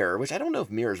there's a mirror, which I don't know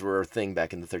if mirrors were a thing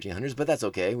back in the 1300s, but that's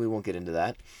okay. We won't get into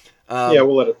that. Yeah,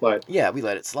 we'll let it slide. Yeah, we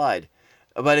let it slide.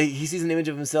 But he sees an image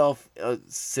of himself, a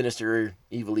sinister,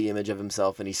 evil-y image of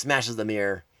himself, and he smashes the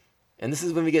mirror. And this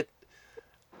is when we get,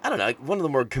 I don't know, like one of the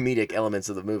more comedic elements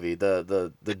of the movie,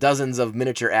 the dozens of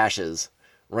miniature Ashes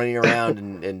running around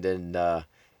and I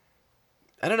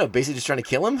don't know, basically just trying to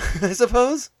kill him, I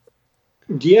suppose.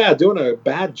 Yeah, doing a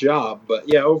bad job, but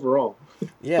yeah, overall.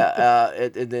 Yeah,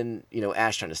 and then, you know,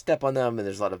 Ash trying to step on them, and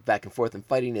there's a lot of back and forth and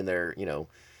fighting, and they're, you know,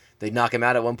 they knock him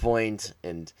out at one point,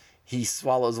 and he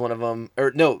swallows one of them.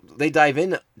 Or, no, they dive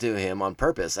into him on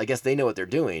purpose. I guess they know what they're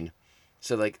doing.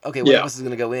 So, like, okay, one of us is going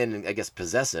to go in and, I guess,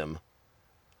 possess him.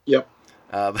 Yep.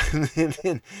 And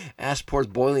then Ash pours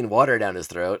boiling water down his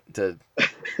throat to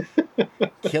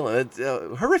kill him. It's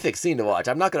a horrific scene to watch.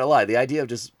 I'm not going to lie. The idea of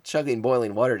just chugging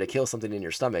boiling water to kill something in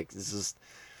your stomach is just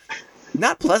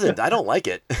not pleasant. I don't like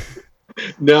it.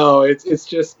 No, it's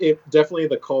definitely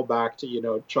the callback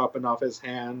to, chopping off his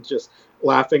hand, just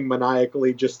laughing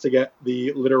maniacally just to get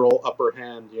the literal upper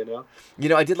hand,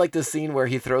 I did like the scene where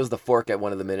he throws the fork at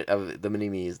one of the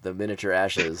mini-me's, the miniature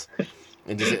Ashes,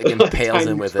 and just impales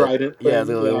him with it. Yeah,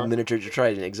 the little miniature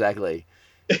trident, exactly.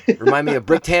 Remind me of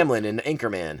Brick Tamlin in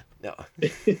Anchorman. No.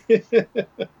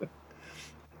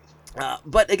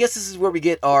 But I guess this is where we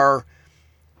get our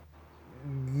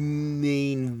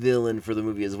main villain for the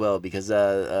movie as well, because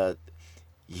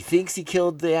he thinks he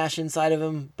killed the Ash inside of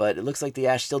him, but it looks like the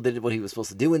Ash still did what he was supposed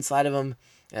to do inside of him,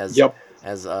 as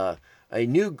a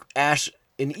new Ash,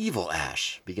 an evil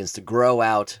Ash, begins to grow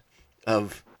out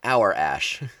of our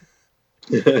Ash.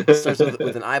 It starts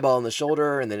with an eyeball on the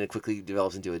shoulder, and then it quickly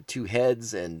develops into two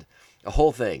heads and a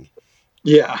whole thing.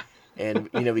 Yeah. And,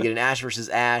 we get an Ash versus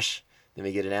Ash, then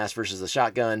we get an Ash versus a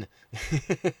shotgun,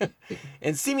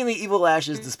 and seemingly evil Ash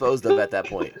is disposed of at that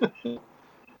point.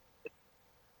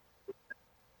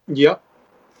 Yep.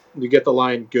 You get the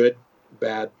line, good,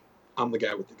 bad, I'm the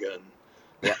guy with the gun.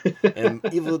 Yeah. And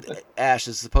evil Ash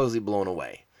is supposedly blown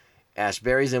away. Ash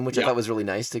buries him, which I thought was really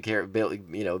nice to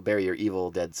bury your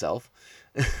evil dead self.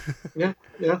 Yeah.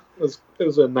 It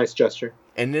was a nice gesture.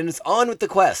 And then it's on with the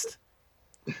quest.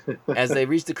 As they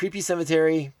reach the creepy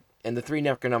cemetery and the 3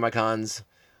 Necronomicons,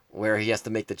 where he has to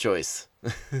make the choice.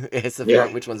 It's to figure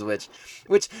out which one's which.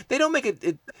 Which they don't make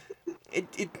it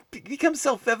becomes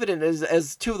self-evident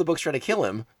as 2 of the books try to kill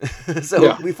him.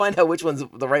 So we find out which one's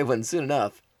the right one soon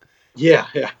enough. Yeah.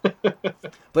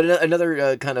 But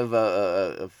another kind of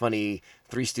a funny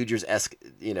Three Stooges-esque,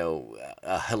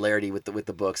 hilarity with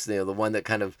the books. The one that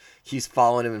kind of keeps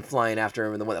following him and flying after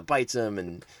him, and the one that bites him,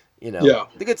 and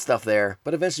the good stuff there.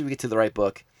 But eventually we get to the right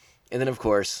book, and then of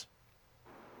course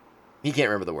he can't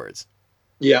remember the words.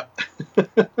 Yeah.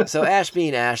 So Ash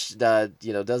being Ash,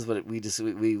 does what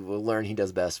we will learn he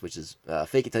does best, which is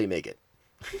fake it till you make it.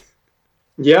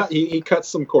 Yeah, he cuts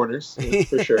some corners,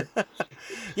 for sure.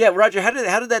 Yeah, Roger, how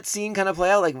did that scene kind of play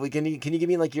out? Like, can you give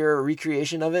me like your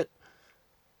recreation of it?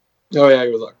 Oh yeah,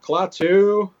 he was like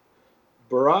Klaatu,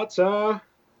 Barata.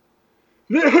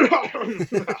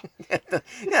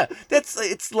 Yeah,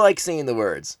 it's like saying the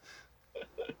words.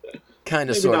 Kind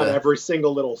of, sort of. Not every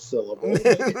single little syllable.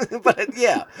 But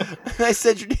yeah, I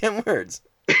said your damn words.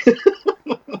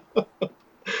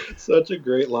 Such a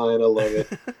great line. I love it.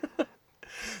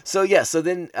 So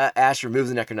then Ash removes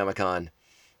the Necronomicon,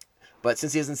 but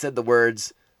since he hasn't said the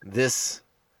words, this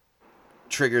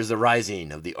triggers the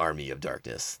rising of the Army of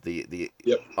Darkness, the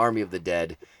Army of the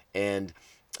Dead, and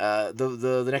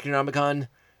the Necronomicon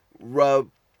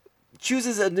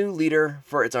chooses a new leader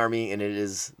for its army, and it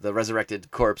is the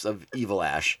resurrected corpse of Evil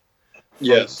Ash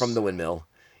from the windmill.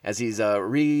 as he's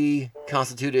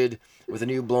reconstituted with a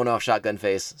new blown-off shotgun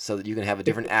face, so that you can have a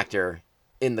different actor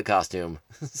in the costume,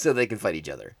 so they can fight each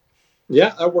other.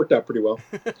 Yeah, that worked out pretty well.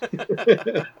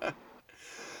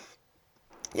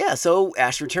 Yeah, so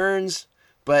Ash returns,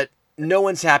 but no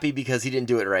one's happy because he didn't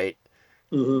do it right.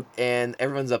 Mm-hmm. And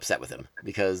everyone's upset with him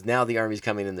because now the army's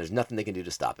coming and there's nothing they can do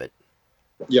to stop it.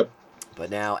 Yep. But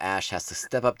now Ash has to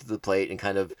step up to the plate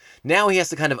and now he has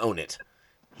to kind of own it.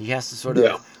 He has to sort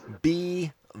of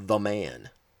be the man.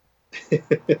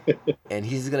 And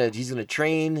he's gonna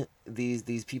train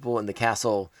these people in the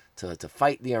castle to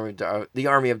fight the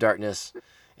army of darkness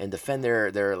and defend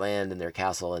their land and their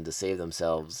castle and to save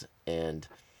themselves. And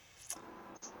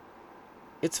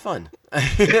it's fun.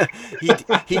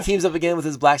 he teams up again with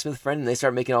his blacksmith friend, and they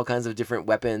start making all kinds of different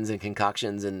weapons and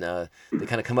concoctions, and they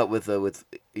kind of come up with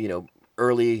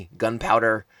early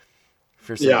gunpowder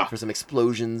for some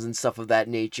explosions and stuff of that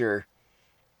nature.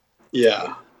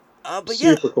 Yeah. But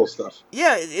super cool stuff.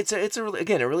 Yeah, it's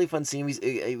a really fun scene.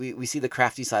 We see the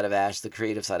crafty side of Ash, the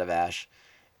creative side of Ash,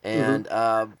 and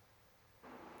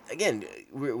again,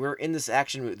 we're in this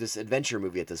adventure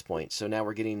movie at this point. So now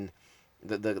we're getting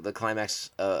the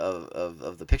climax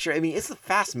of the picture. I mean, it's a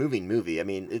fast moving movie. I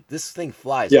mean, this thing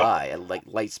flies by at like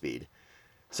light speed.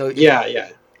 So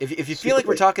if you feel like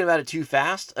we're talking about it too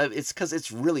fast, it's because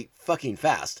it's really fucking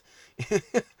fast.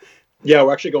 Yeah,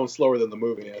 we're actually going slower than the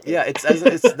movie. I think. Yeah, it's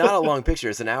not a long picture.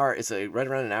 It's an hour. It's right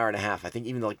around an hour and a half. I think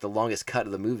even like the longest cut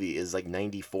of the movie is like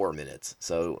 94 minutes.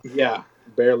 So yeah,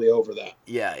 barely over that.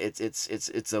 Yeah,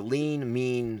 it's a lean,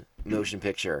 mean motion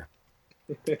picture.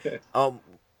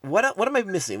 What am I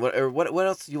missing? What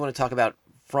else do you want to talk about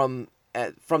from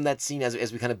that scene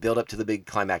as we kind of build up to the big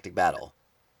climactic battle?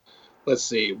 Let's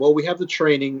see. Well, we have the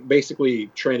training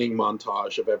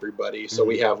montage of everybody. So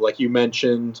we have, like you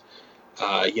mentioned,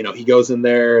 he goes in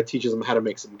there, teaches them how to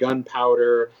make some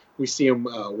gunpowder. We see him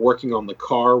working on the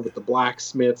car with the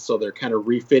blacksmith, so they're kind of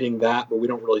refitting that, but we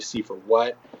don't really see for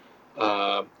what.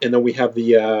 And then we have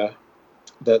the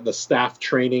staff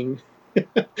training,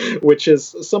 which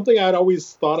is something I'd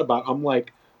always thought about. I'm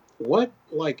like, what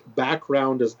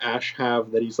background does Ash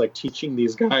have that he's like teaching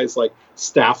these guys like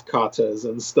staff katas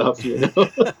and stuff, you know?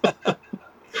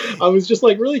 I was just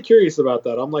like really curious about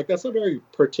that. I'm like, that's a very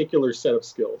particular set of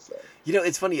skills there. You know,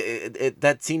 it's funny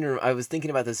that scene. I was thinking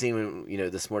about the scene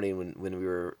when this morning when we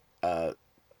were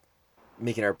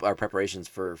making our preparations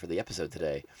for the episode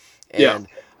today. And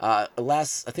I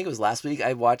think it was last week,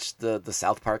 I watched the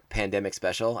South Park Pandemic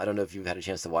special. I don't know if you've had a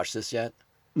chance to watch this yet.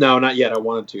 No, not yet. I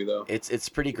wanted to though. It's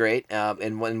pretty great. And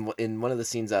in one of the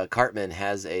scenes, Cartman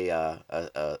has a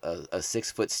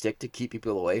 6-foot stick to keep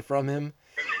people away from him.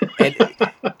 And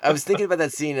I was thinking about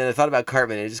that scene, and I thought about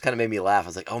Cartman, and it just kind of made me laugh. I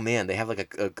was like, oh man, they have like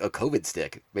a COVID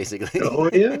stick, basically. Oh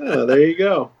yeah, there you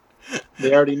go.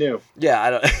 They already knew. Yeah, I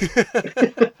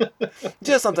don't.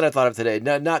 Just something I thought of today.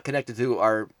 Not connected to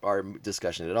our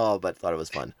discussion at all, but thought it was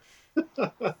fun.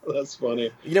 That's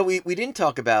funny. You know, we didn't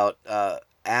talk about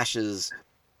Ash's,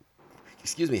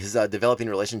 his developing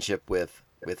relationship with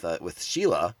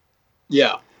Sheila.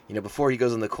 Yeah. You know, before he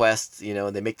goes on the quest,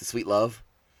 and they make the sweet love.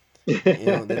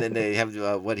 Then they have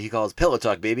what he calls pillow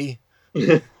talk, baby.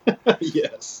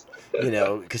 Yes.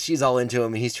 Because she's all into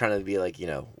him, and he's trying to be like,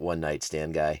 one night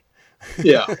stand guy.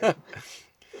 Yeah.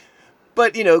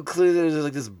 But, clearly there's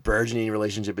like this burgeoning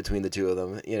relationship between the two of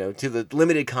them, to the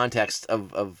limited context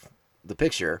of the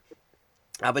picture.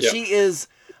 But she is,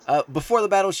 before the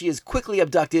battle, she is quickly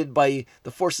abducted by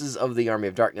the forces of the Army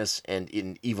of Darkness and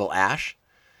in Evil Ash.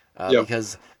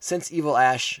 Because since Evil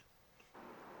Ash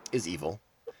is evil,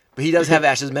 but he does have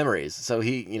Ash's memories, so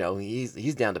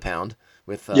he's down to pound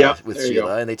with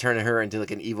Sheila, and they turn her into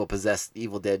like an evil possessed,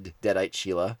 evil deadite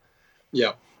Sheila.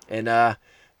 Yeah. And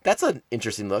that's an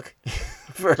interesting look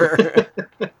for her.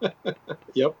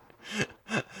 Yep.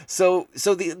 So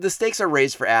the stakes are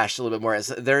raised for Ash a little bit more.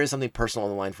 There is something personal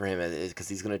on the line for him because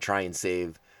he's going to try and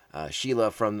save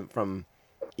Sheila from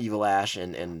Evil Ash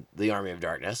and the Army of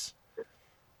Darkness.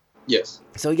 Yes.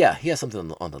 So yeah, he has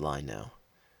something on the line now.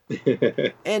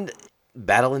 And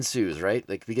battle ensues, right?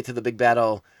 Like we get to the big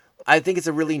battle. I think it's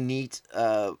a really neat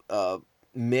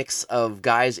mix of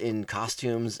guys in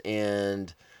costumes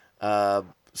and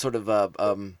sort of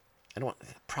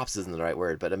props isn't the right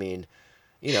word, but I mean,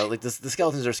 like the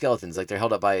skeletons are skeletons, like they're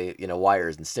held up by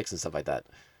wires and sticks and stuff like that.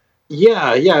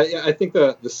 Yeah. I think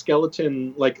the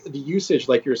skeleton, like the usage,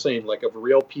 like you were saying, like of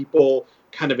real people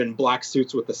kind of in black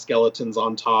suits with the skeletons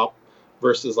on top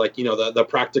versus like, the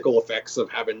practical effects of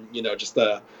having, just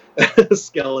a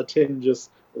skeleton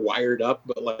just wired up,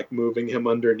 but like moving him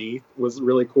underneath was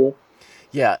really cool.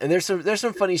 Yeah. And there's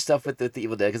some funny stuff with the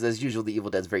Evil Dead, because as usual, the Evil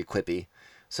Dead's very quippy.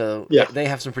 So Yeah. they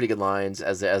have some pretty good lines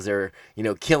as they're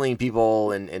killing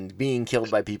people and being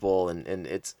killed by people, and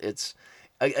it's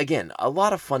again a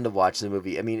lot of fun to watch the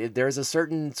movie. I mean, there's a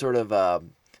certain sort of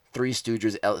Three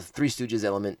Stooges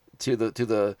element to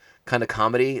the kind of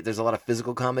comedy. There's a lot of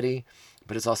physical comedy,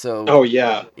 but it's also Oh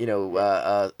yeah.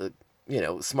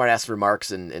 smart ass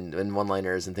remarks and one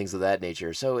liners and things of that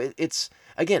nature. So it's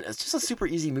just a super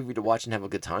easy movie to watch and have a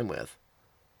good time with.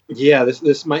 Yeah,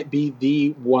 this might be the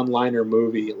one-liner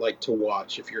movie like to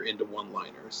watch if you're into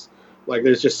one-liners. Like,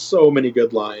 there's just so many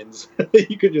good lines that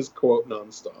you could just quote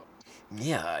nonstop.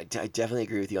 Yeah, I definitely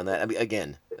agree with you on that.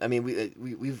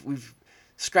 We've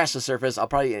scratched the surface. I'll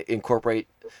probably incorporate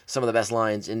some of the best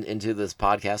lines into this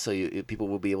podcast, so people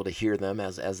will be able to hear them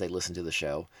as they listen to the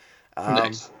show.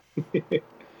 Nice.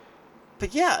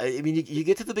 But yeah, I mean, you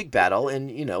get to the big battle,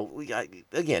 and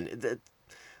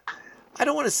I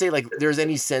don't want to say like there's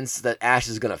any sense that Ash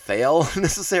is going to fail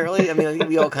necessarily. I mean, I think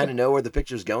we all kind of know where the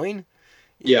picture's going.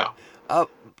 Yeah.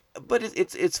 But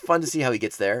it's fun to see how he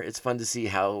gets there. It's fun to see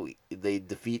how they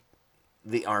defeat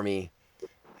the army,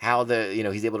 how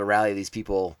he's able to rally these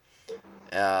people.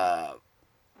 And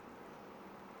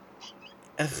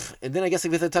then I guess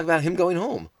we have to talk about him going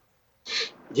home.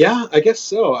 Yeah, I guess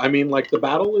so. I mean, like, the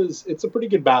battle it's a pretty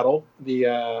good battle.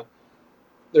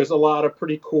 There's a lot of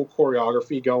pretty cool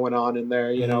choreography going on in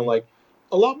there, Mhm. like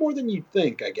a lot more than you'd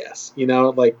think, I guess.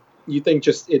 Like, you think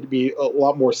just it'd be a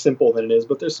lot more simple than it is,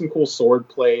 but there's some cool sword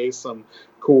play, some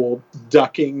cool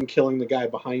ducking, killing the guy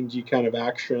behind you kind of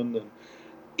action, and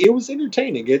it was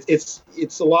entertaining. It's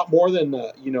a lot more than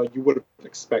you would have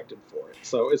expected for it.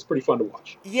 So it's pretty fun to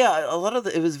watch. Yeah,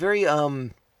 it was very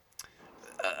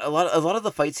a lot of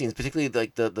the fight scenes, particularly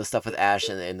like the stuff with Ash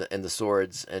and the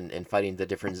swords and fighting the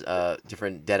different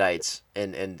Deadites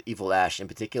and Evil Ash in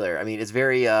particular. I mean, it's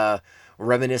very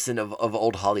reminiscent of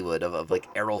old Hollywood, of like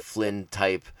Errol Flynn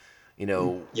type,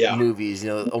 Yeah. movies.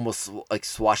 Almost like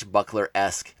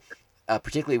swashbuckler-esque,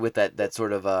 particularly with that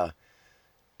sort of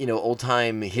old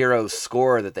time hero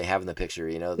score that they have in the picture.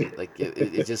 Like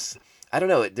it just, I don't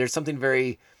know. There's something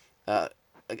very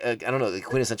I don't know, the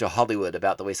quintessential Hollywood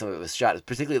about the way some of it was shot.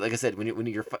 Particularly, like I said, when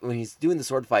he's doing the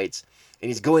sword fights and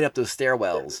he's going up those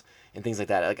stairwells and things like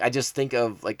that. Like, I just think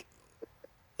of like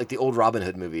the old Robin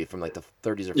Hood movie from like the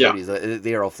 30s or 40s,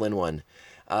 the Errol Flynn one.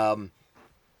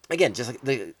 Again, just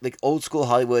like old school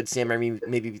Hollywood. Sam Raimi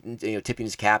maybe tipping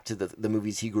his cap to the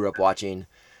movies he grew up watching.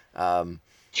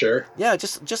 Sure. Yeah,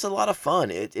 just a lot of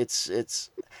fun. It's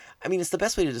I mean, it's the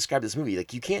best way to describe this movie.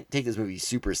 Like, you can't take this movie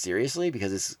super seriously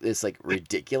because it's like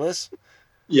ridiculous.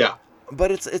 Yeah. But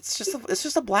it's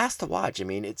just a blast to watch. I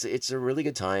mean, it's a really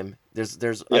good time. There's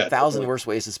Yeah, 1,000 definitely. worse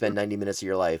ways to spend 90 minutes of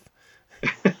your life.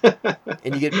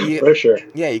 And you For sure.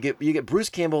 you get Bruce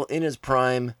Campbell in his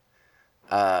prime.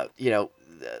 I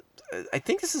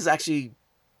think this has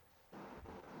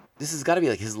got to be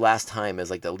like his last time as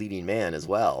like the leading man as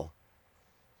well.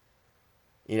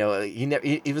 He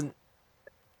was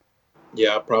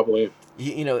Yeah, probably.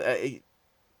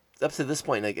 up to this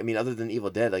point, like, I mean, other than Evil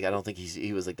Dead, like, I don't think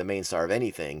he was like the main star of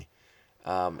anything.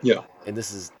 Yeah. And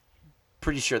this is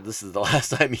pretty sure this is the last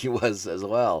time he was as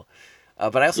well.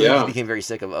 But I also think Yeah. he became very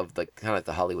sick of the kind of like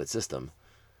the Hollywood system.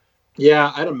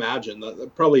 Yeah, I'd imagine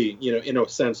that probably, in a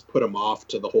sense, put him off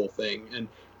to the whole thing, and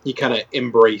he kind of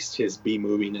embraced his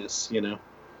B-moviness.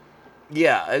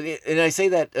 Yeah, I mean, and I say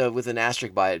that with an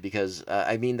asterisk by it because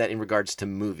I mean that in regards to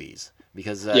movies.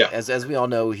 Because Yeah. as we all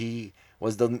know, he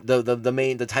was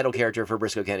the title character for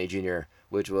Briscoe County Jr.,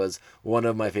 which was one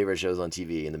of my favorite shows on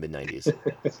TV in the mid '90s.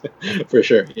 For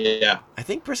sure. Yeah. I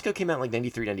think Briscoe came out in like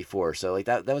 93, 94, so like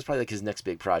that was probably like his next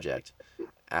big project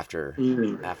after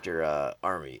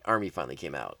Army finally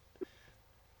came out.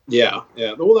 Yeah.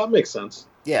 Yeah. Well, that makes sense.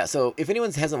 Yeah, so if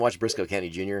anyone hasn't watched Briscoe County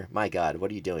Jr., my God,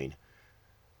 what are you doing?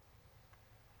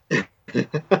 I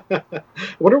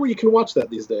wonder where you can watch that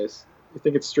these days. You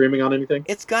think it's streaming on anything?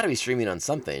 It's got to be streaming on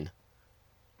something.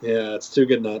 Yeah, it's too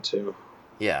good not to.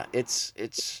 Yeah, it's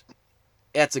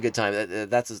a good time.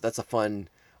 That's a fun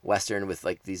Western with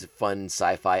like these fun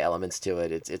sci-fi elements to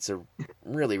it. It's a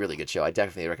really, really good show. I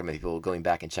definitely recommend people going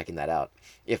back and checking that out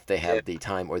if they have the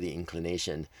time or the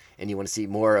inclination, and you want to see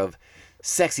more of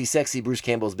sexy Bruce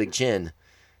Campbell's big chin.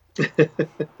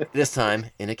 This time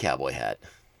in a cowboy hat.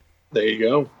 There you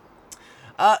go.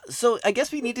 So I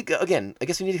guess we need to go again. I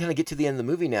guess we need to kind of get to the end of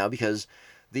the movie now because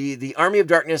the Army of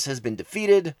Darkness has been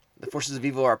defeated. The forces of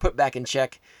evil are put back in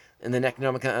check, and the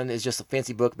Necronomicon is just a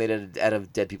fancy book made out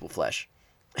of dead people flesh.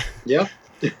 Yeah.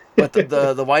 But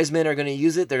the wise men are going to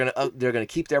use it. They're going to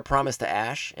keep their promise to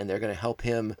Ash, and they're going to help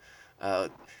him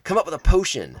come up with a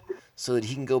potion so that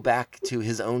he can go back to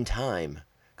his own time,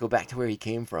 go back to where he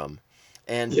came from.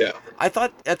 And Yeah. I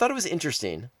thought it was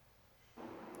interesting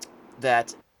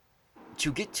that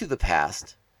to get to the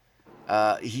past,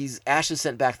 Ash is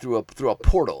sent back through a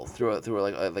portal, through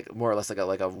like more or less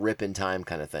like a rip in time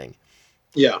kind of thing.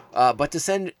 Yeah. But to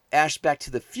send Ash back to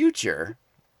the future,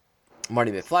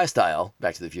 Marty McFly style,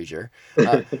 Back to the Future,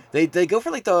 they go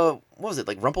for like what was it,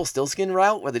 like Rumpelstiltskin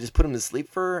route, where they just put him to sleep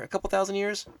for a couple thousand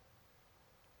years.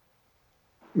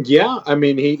 Yeah, I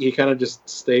mean, he kind of just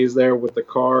stays there with the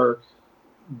car,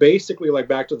 basically like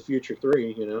Back to the Future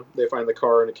 3, you know? They find the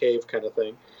car in a cave kind of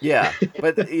thing. Yeah,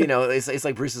 but it's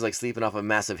like Bruce is like sleeping off a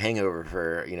massive hangover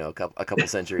for a couple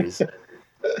centuries.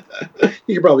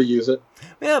 You could probably use it.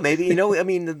 Yeah, maybe. I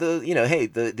mean, hey,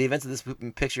 the events of this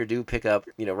picture do pick up,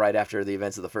 right after the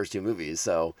events of the first two movies.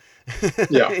 So,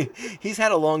 Yeah. he's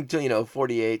had a long,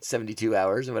 48, 72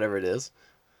 hours, or whatever it is.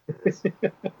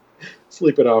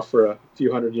 Sleep it off for a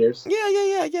few hundred years.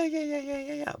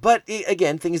 Yeah. But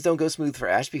again, things don't go smooth for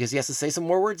Ash because he has to say some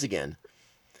more words again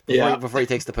before he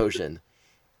takes the potion,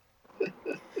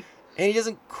 and he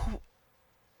doesn't.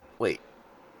 Wait,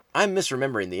 I'm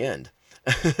misremembering the end.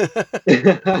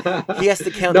 He has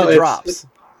to count the drops.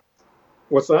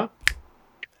 What's that?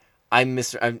 I'm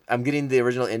getting the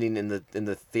original ending and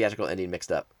the theatrical ending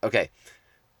mixed up. Okay,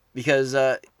 because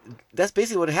that's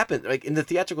basically what happened. Like in the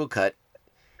theatrical cut,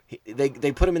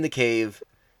 they put him in the cave,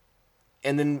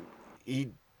 and then he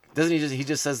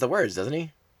just says the words, doesn't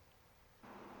he?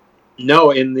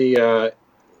 No, in the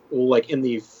in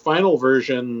the final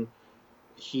version,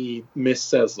 he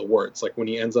missays the words. Like when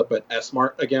he ends up at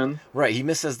S-Mart again. Right, he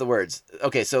missays the words.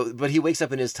 Okay, but he wakes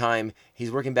up in his time. He's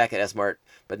working back at S-Mart,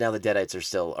 but now the Deadites are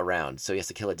still around, so he has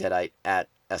to kill a Deadite at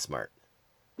S-Mart.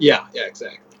 Yeah,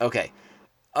 exactly.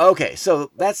 Okay, so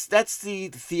that's the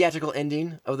theatrical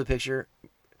ending of the picture.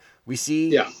 We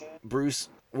see Bruce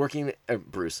working.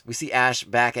 We see Ash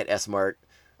back at S-Mart,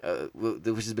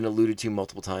 which has been alluded to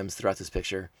multiple times throughout this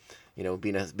picture.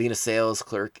 Being a sales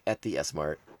clerk at the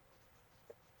S-Mart.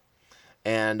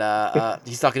 And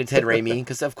he's talking to Ted Raimi,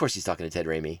 because of course he's talking to Ted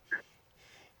Raimi.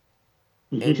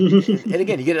 And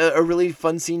again, you get a really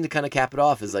fun scene to kind of cap it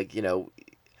off. Is like,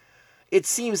 it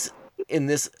seems in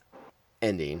this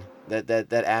ending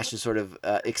that Ash has sort of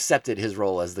accepted his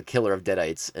role as the killer of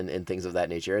Deadites and things of that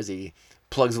nature, as he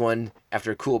plugs one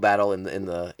after a cool battle in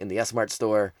the S-Mart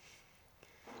store,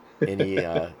 and he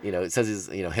it says his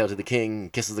hail to the king,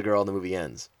 kisses the girl, and the movie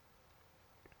ends.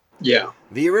 Yeah,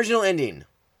 the original ending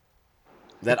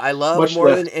that I love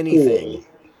more than anything. Cool.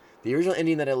 The original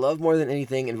ending that I love more than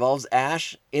anything involves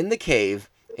Ash in the cave,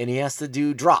 and he has to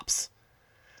do drops.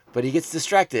 But he gets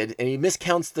distracted, and he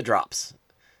miscounts the drops.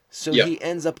 So he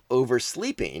ends up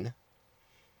oversleeping,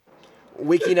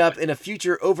 waking up in a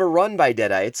future overrun by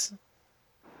Deadites.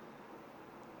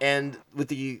 And with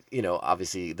the,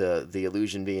 obviously the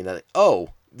illusion being that,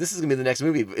 this is going to be the next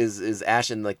movie, is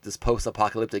Ash in like this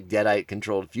post-apocalyptic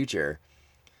Deadite-controlled future.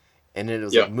 And it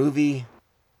was a movie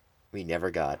we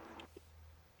never got.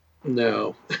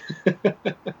 No. Well,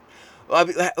 I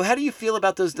mean, how do you feel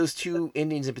about those two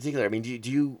endings in particular? I mean, do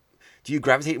you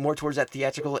gravitate more towards that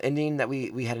theatrical ending that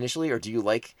we had initially, or do you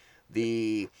like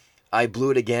the I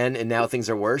blew it again and now things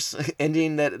are worse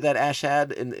ending that Ash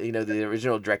had in the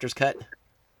original director's cut?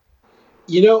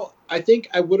 I think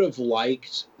I would have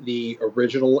liked the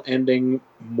original ending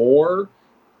more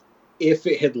if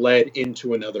it had led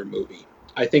into another movie.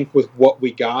 I think with what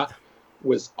we got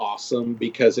was awesome,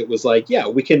 because it was like,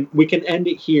 we can end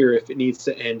it here if it needs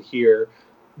to end here,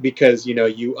 because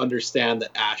you understand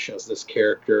that Ash as this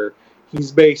character,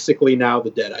 he's basically now the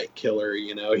Deadite killer.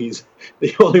 He's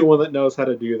the only one that knows how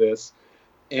to do this,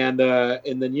 and then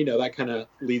that kind of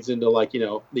leads into like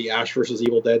the Ash versus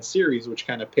Evil Dead series, which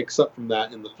kind of picks up from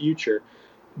that in the future.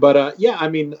 But I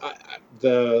mean,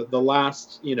 the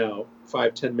last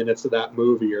 5-10 minutes of that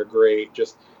movie are great.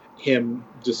 Just him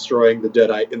destroying the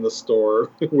Deadite in the store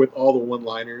with all the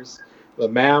one-liners.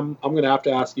 Ma'am, I'm going to have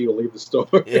to ask you to leave the store.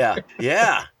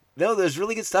 Yeah. No, there's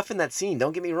really good stuff in that scene.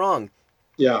 Don't get me wrong.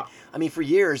 Yeah. I mean, for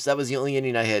years, that was the only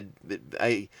ending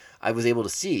I was able to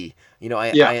see.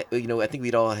 I think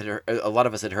we'd all had heard, a lot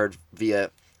of us had heard via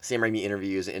Sam Raimi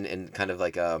interviews and kind of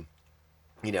like,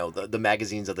 the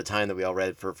magazines of the time that we all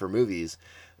read for movies,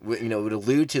 would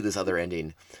allude to this other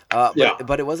ending.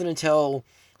 But it wasn't until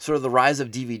sort of the rise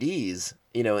of DVDs,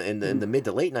 in the mid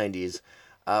to late 90s,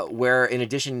 where an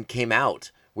edition came out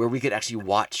where we could actually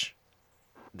watch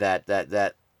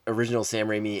that original Sam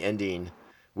Raimi ending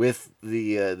with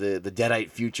the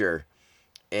Deadite future,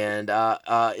 and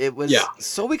it was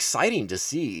so exciting to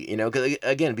see,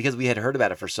 because we had heard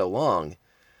about it for so long,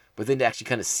 but then to actually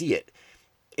kind of see it,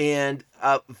 and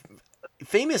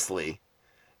famously,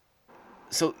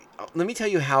 So let me tell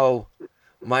you how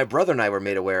my brother and I were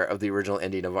made aware of the original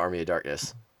ending of Army of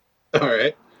Darkness. All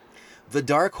right. The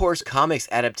Dark Horse Comics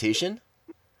adaptation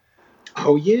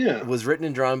Oh yeah. was written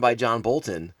and drawn by John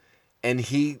Bolton, and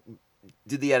he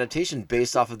did the adaptation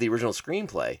based off of the original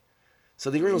screenplay. So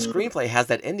the original screenplay has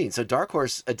that ending. So Dark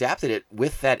Horse adapted it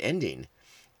with that ending.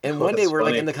 And Oh, one day that's we're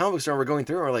like funny. in the comic book store and we're going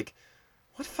through and we're like,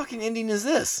 what fucking ending is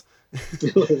this?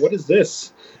 What is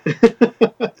this?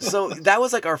 So that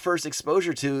was like our first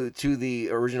exposure to the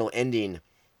original ending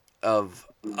of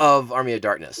Army of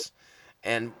Darkness.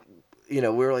 And we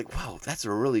were like, wow, that's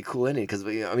a really cool ending because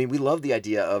we love the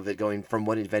idea of it going from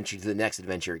one adventure to the next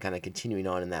adventure, kind of continuing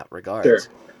on in that regard. Sure.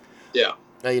 Yeah.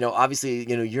 Obviously,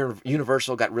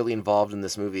 Universal got really involved in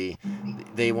this movie.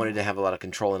 They wanted to have a lot of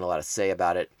control and a lot of say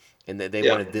about it, and they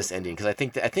Yeah. wanted this ending because I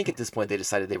think at this point they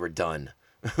decided they were done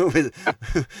with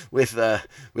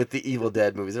the Evil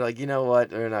Dead movies. They're like, you know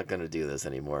what, we're not going to do this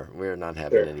anymore. We're not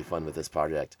having Sure. any fun with this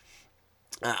project.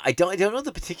 I don't know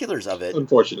the particulars of it.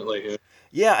 Unfortunately. Yeah.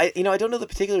 Yeah, I don't know the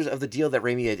particulars of the deal that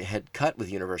Raimi had cut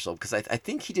with Universal because I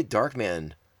think he did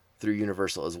Darkman through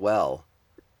Universal as well.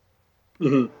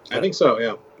 I think so.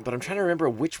 Yeah. But I'm trying to remember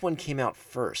which one came out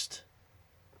first.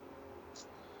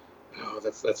 Oh,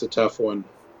 that's a tough one.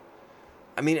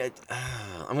 I mean,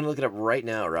 I'm gonna look it up right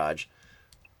now, Raj.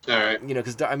 All right.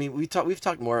 Because we've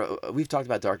talked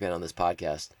about Darkman on this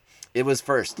podcast. It was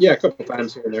first. Yeah, a couple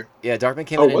times here and there. Yeah, Darkman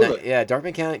came Oh, out. was it?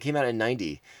 Darkman came out in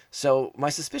 '90. So my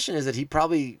suspicion is that he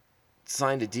probably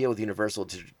signed a deal with Universal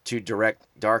to direct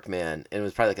Darkman, and it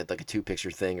was probably like a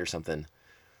 2-picture thing or something.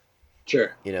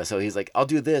 Sure. So he's like, I'll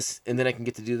do this, and then I can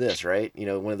get to do this, right?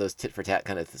 One of those tit for tat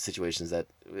kind of situations that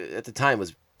at the time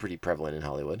was pretty prevalent in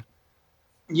Hollywood.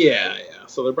 Yeah.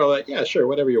 So they're probably like, yeah, sure,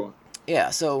 whatever you want. Yeah.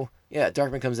 So yeah,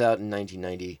 Darkman comes out in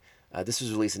 1990. This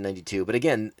was released in '92, but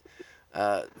again,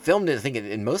 filmed I think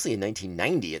mostly in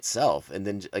 1990 itself, and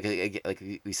then like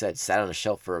we said, sat on a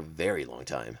shelf for a very long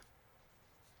time.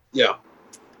 Yeah.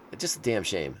 Just a damn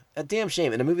shame. A damn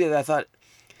shame. And a movie that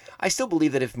I still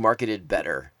believe that if marketed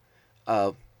better,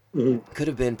 could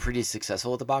have been pretty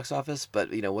successful at the box office. But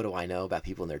what do I know about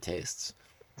people and their tastes?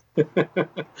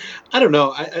 I don't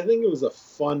know. I think it was a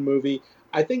fun movie.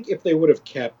 I think if they would have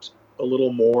kept a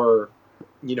little more,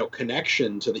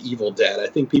 connection to the Evil Dead, I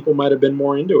think people might have been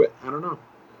more into it. I don't know.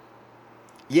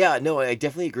 Yeah, no, I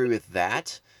definitely agree with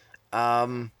that.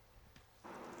 The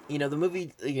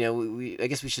movie, I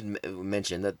guess we should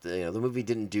mention that the movie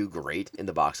didn't do great in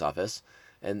the box office,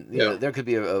 and there could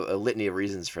be a litany of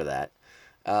reasons for that.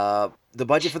 The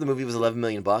budget for the movie was $11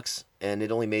 million, and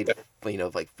it only made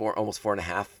like almost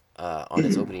 4.5 on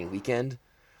its opening weekend.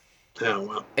 Oh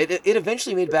wow! It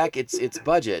eventually made back its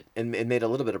budget and it made a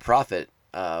little bit of profit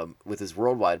with its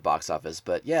worldwide box office.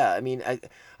 But yeah,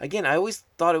 I always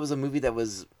thought it was a movie that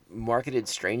was marketed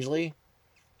strangely.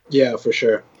 Yeah, for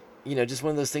sure. Just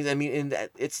one of those things. And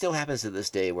it still happens to this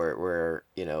day where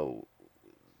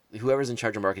whoever's in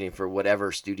charge of marketing for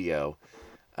whatever studio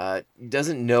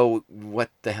doesn't know what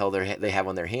the hell they have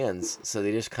on their hands, so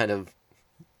they just kind of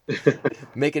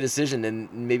make a decision,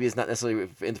 and maybe it's not necessarily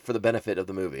for the benefit of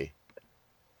the movie.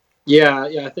 Yeah,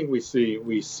 I think we see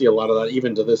a lot of that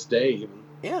even to this day. Even.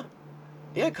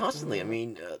 Yeah, constantly.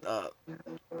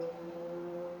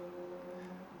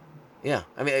 Yeah.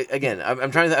 Again, I'm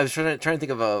trying to. I was trying to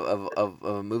think of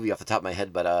a movie off the top of my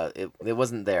head, but it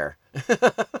wasn't there.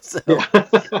 So.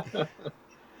 Yeah.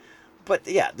 But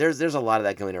yeah, there's a lot of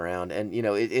that going around, and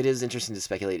it is interesting to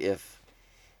speculate if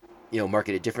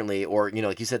marketed differently, or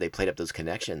like you said, they played up those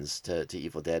connections to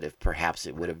Evil Dead. If perhaps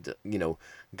it would have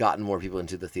gotten more people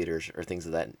into the theaters or things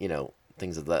of that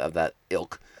things of that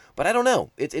ilk. But I don't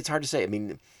know. It's hard to say.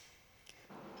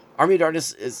 Army of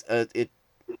Darkness is it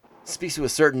speaks to a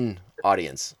certain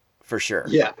audience for sure.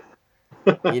 Yeah.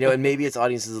 And maybe its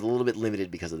audience is a little bit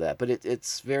limited because of that, but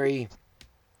it's very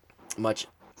much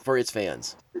for its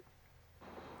fans.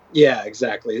 Yeah,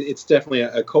 exactly. It's definitely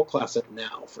a cult classic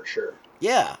now, for sure.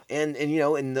 Yeah, and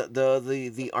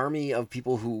the army of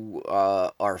people who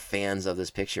are fans of this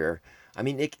picture,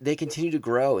 they continue to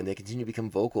grow and they continue to become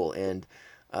vocal, and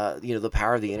the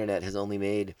power of the internet has only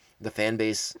made the fan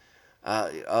base,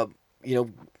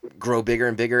 grow bigger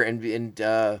and bigger, and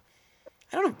I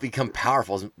don't know if become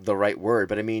powerful is the right word,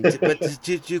 but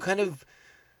to kind of.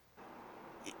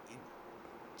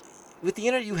 With the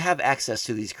internet, you have access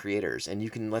to these creators, and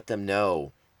you can let them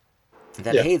know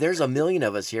that, hey, there's 1 million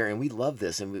of us here, and we love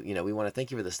this, and we want to thank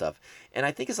you for this stuff. And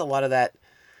I think it's a lot of that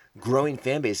growing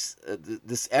fan base,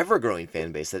 this ever-growing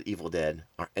fan base that Evil Dead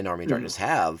and Army of Darkness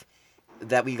have,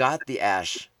 that we got the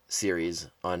Ash series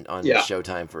on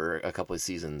Showtime for a couple of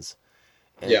seasons.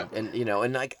 And, Yeah. and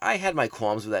and like I had my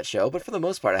qualms with that show, but for the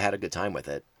most part, I had a good time with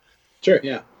it. Sure.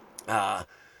 Yeah. Uh,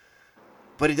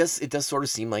 but it does sort of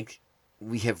seem like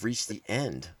we have reached the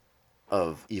end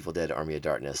of Evil Dead: Army of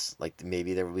Darkness. Like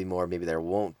maybe there will be more, maybe there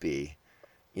won't be.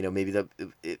 Maybe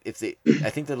if they, I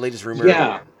think the latest rumor.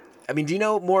 Yeah. I mean, do you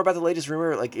know more about the latest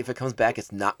rumor? Like, if it comes back,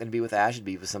 it's not going to be with Ash; it'd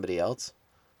be with somebody else.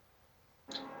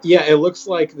 Yeah. It looks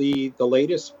like the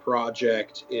latest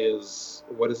project is,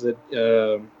 what is it?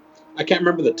 I can't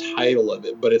remember the title of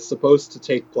it, but it's supposed to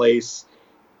take place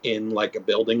in like a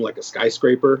building, like a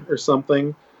skyscraper or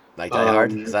something. Like Die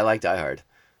Hard, because I like Die Hard.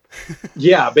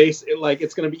 Yeah, like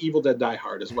it's going to be Evil Dead Die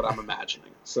Hard is what I'm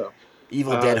imagining. So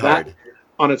Evil Dead that Hard.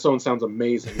 on its own sounds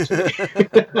amazing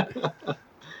to me.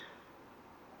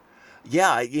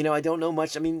 Yeah, I don't know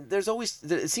much. I mean,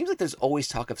 it seems like there's always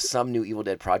talk of some new Evil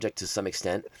Dead project to some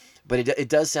extent, but it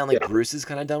does sound like Yeah. Bruce is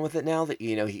kind of done with it now. That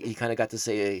he kind of got to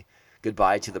say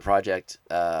goodbye to the project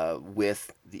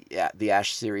with the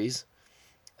Ash series.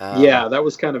 Yeah, that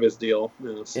was kind of his deal.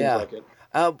 It seems Yeah. like it.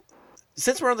 Uh,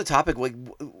 since we're on the topic, like,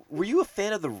 were you a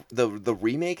fan of the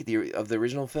remake of the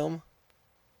original film?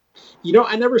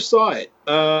 I never saw it.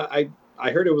 I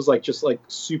heard it was like just like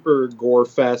super gore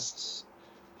fest,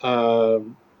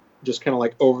 just kind of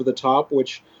like over the top,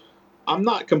 which I'm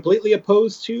not completely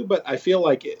opposed to, but I feel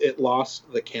like it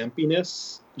lost the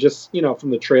campiness just from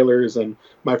the trailers and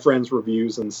my friends'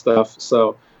 reviews and stuff.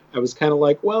 So I was kind of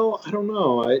like, well, I don't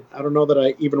know. I don't know that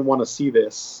I even want to see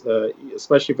this,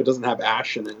 especially if it doesn't have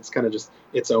Ash in it. It's kind of just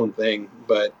its own thing.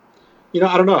 But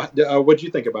I don't know. What do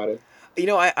you think about it?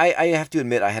 I have to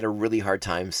admit I had a really hard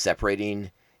time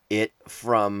separating it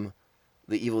from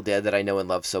the Evil Dead that I know and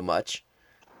love so much.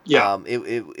 Yeah.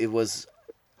 It was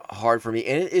hard for me,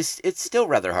 and it's still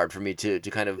rather hard for me to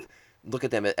kind of look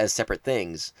at them as separate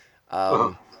things.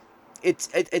 Uh-huh.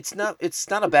 It's not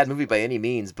a bad movie by any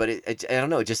means, but I don't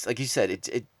know, just like you said,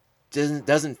 it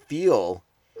doesn't feel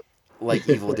like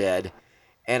Evil Dead,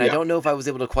 and I Yeah. don't know if I was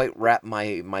able to quite wrap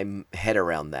my head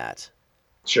around that.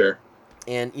 Sure.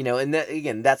 And and that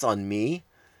again, that's on me.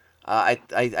 I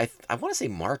want to say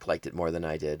Mark liked it more than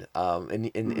I did.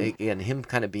 And again, him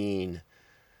kind of being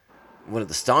one of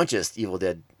the staunchest Evil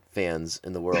Dead fans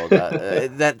in the world.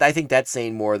 That I think that's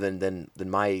saying more than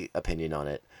my opinion on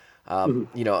it.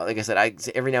 Like I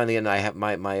said, every now and then I have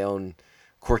my own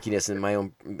quirkiness and my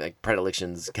own like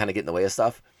predilections kind of get in the way of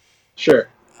stuff. Sure.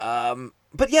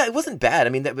 But yeah, it wasn't bad.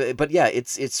 I mean, but yeah,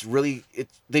 it's really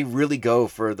they really go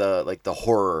for the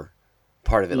horror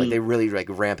part of it. Like they really like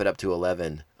ramp it up to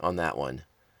 11 on that one.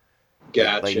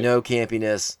 Gotcha. Like no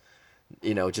campiness,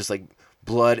 just like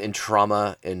blood and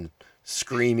trauma and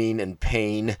screaming and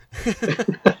pain.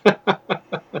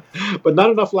 But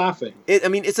not enough laughing. I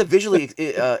mean, it's a visually.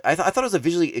 I thought it was a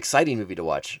visually exciting movie to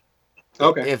watch.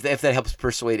 Okay. If that helps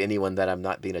persuade anyone that I'm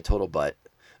not being a total butt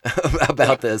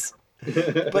about this.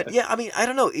 But yeah, I mean, I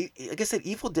don't know. Like I said,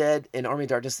 Evil Dead and Army of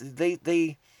Darkness,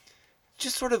 they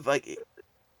just sort of like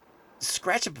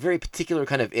scratch a very particular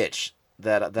kind of itch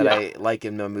that Yeah. I like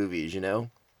in the movies.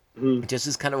 Mhm. Just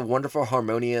this kind of wonderful,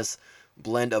 harmonious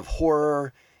blend of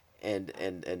horror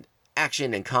and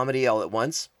action and comedy all at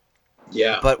once.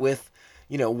 Yeah. But with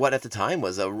what at the time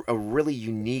was a really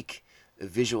unique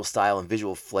visual style and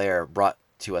visual flair brought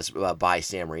to us by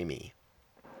Sam Raimi.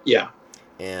 Yeah.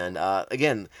 And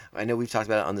again, I know we've talked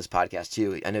about it on this podcast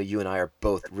too. I know you and I are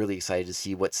both really excited to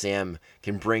see what Sam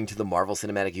can bring to the Marvel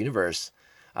Cinematic Universe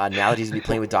now that he's going to be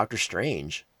playing with Doctor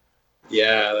Strange.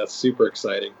 Yeah, that's super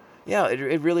exciting. Yeah,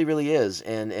 it really, really is.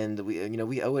 And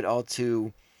we owe it all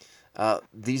to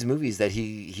these movies that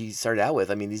he started out with.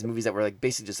 I mean, these movies that were like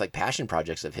basically just like passion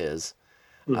projects of his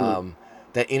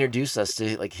that introduced us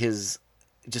to like his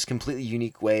just completely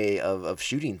unique way of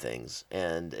shooting things.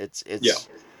 And it's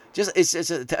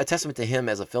it's a testament to him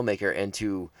as a filmmaker and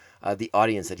to the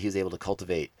audience that he was able to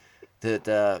cultivate.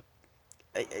 That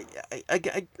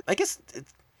I guess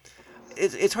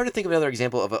it's hard to think of another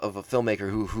example of a filmmaker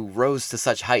who rose to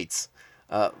such heights.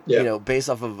 Based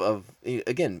off of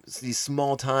again these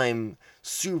small time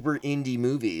super indie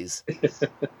movies.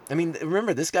 I mean,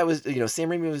 remember this guy was Sam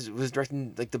Raimi was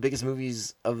directing like the biggest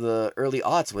movies of the early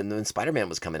aughts when Spider-Man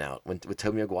was coming out with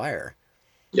Tobey Maguire.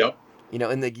 Yep.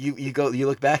 And you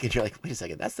look back and you're like, wait a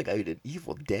second, that's the guy who did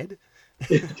Evil Dead.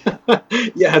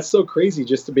 Yeah, it's so crazy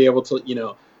just to be able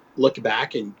to look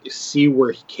back and see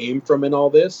where he came from in all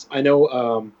this. I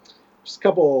know just a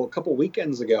couple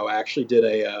weekends ago I actually did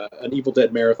an Evil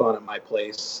Dead marathon at my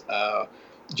place.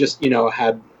 Just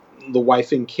had the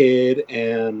wife and kid,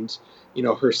 and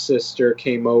her sister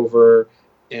came over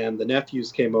and the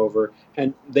nephews came over,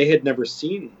 and they had never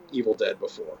seen Evil Dead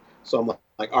before. So I'm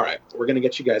like, like, all right, we're gonna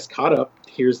get you guys caught up.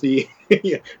 Here's the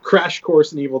crash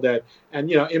course in Evil Dead,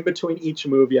 and in between each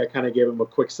movie, I kind of gave them a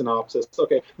quick synopsis.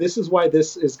 Okay, this is why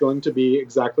this is going to be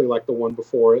exactly like the one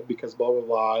before it, because blah blah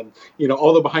blah, and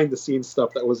all the behind the scenes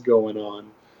stuff that was going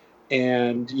on,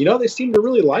 and they seem to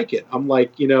really like it. I'm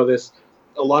like, this.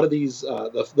 A lot of these,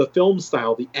 the film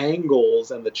style, the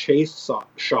angles and the chase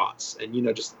shots,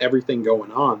 and just everything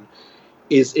going on,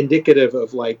 is indicative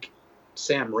of like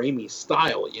Sam Raimi's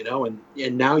style,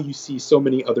 and now you see so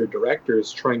many other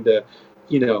directors trying to,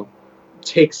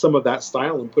 take some of that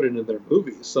style and put it into their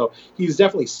movies. So he's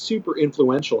definitely super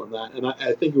influential in that, and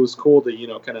I think it was cool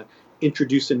to kind of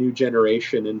introduce a new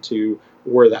generation into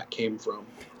where that came from.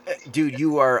 Dude,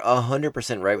 you are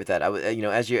 100% right with that. I was,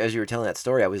 as you were telling that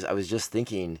story, I was just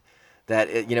thinking that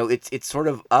it's sort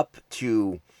of up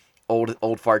to old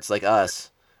farts like us.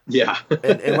 Yeah.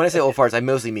 and when I say old farts, I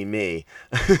mostly mean me.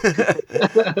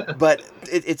 But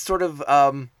it's sort of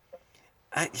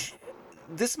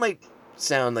this might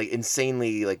sound like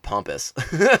insanely like pompous,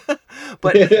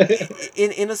 but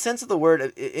in a sense of the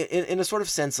word, in a sort of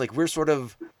sense, like we're sort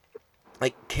of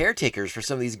like caretakers for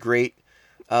some of these great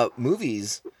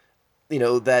movies,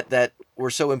 that were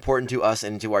so important to us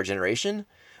and to our generation,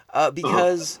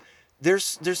 because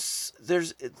there's just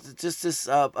this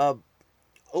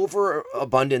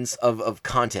overabundance of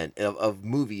content, of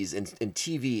movies and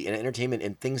TV and entertainment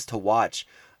and things to watch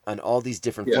on all these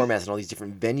different formats and all these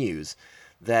different venues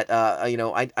that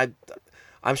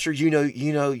I'm sure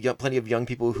plenty of young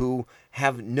people who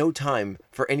have no time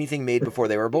for anything made before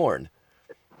they were born.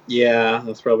 Yeah,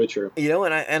 that's probably true.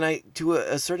 And I to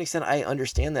a certain extent I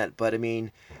understand that, but I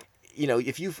mean,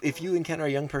 if you encounter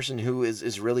a young person who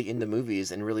is really into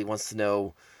movies and really wants to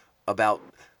know about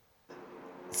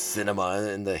cinema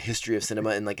and the history of cinema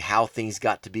and like how things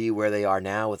got to be where they are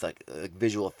now with like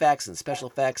visual effects and special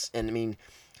effects, and I mean,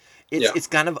 it's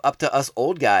kind of up to us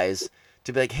old guys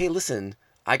to be like, hey, listen,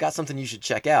 I got something you should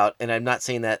check out, and I'm not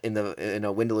saying that in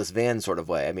a windowless van sort of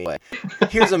way. I mean,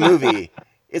 here's a movie.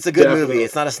 It's a good movie.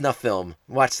 It's not a snuff film.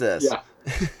 Watch this.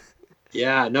 Yeah.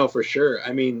 Yeah, no, for sure.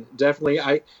 I mean, definitely.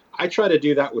 I try to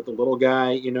do that with the little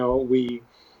guy.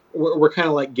 We're kind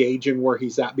of like gauging where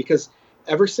he's at, because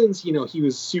ever since he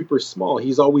was super small,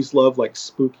 he's always loved like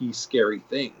spooky, scary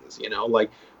things.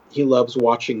 Like he loves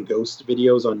watching ghost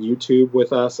videos on YouTube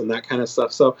with us and that kind of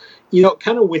stuff. So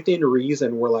kind of within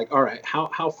reason, we're like, all right,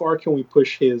 how far can we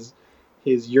push his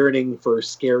yearning for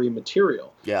scary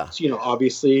material? Yeah. So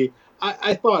obviously.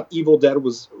 I thought Evil Dead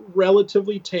was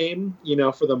relatively tame,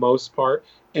 for the most part.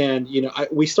 And,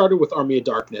 we started with Army of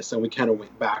Darkness and we kind of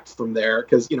went back from there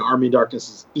because, Army of Darkness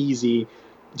is easy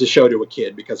to show to a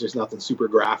kid because there's nothing super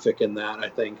graphic in that, I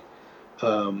think.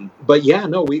 But yeah,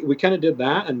 no, we kind of did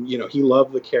that, and, he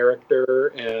loved the character,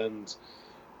 and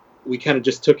we kind of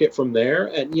just took it from there.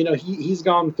 And, he's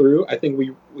gone through, I think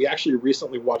we actually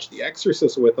recently watched The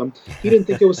Exorcist with him. He didn't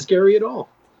think it was scary at all.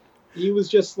 He was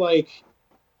just like,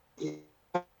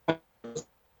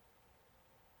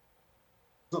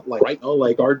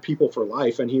 like guard people for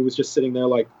life, and he was just sitting there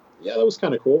like, yeah, that was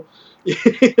kind of cool.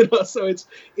 So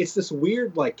it's this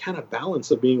weird like kind of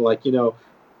balance of being like,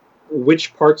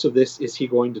 which parts of this is he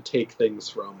going to take things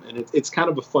from, and it's kind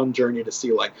of a fun journey to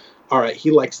see like, all right, he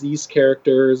likes these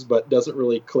characters but doesn't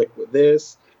really click with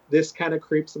this kind of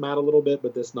creeps him out a little bit,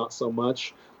 but this not so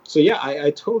much. So yeah,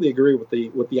 I totally agree with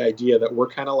the idea that we're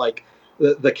kind of like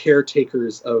the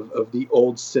caretakers of the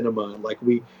old cinema. Like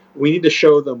we need to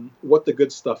show them what the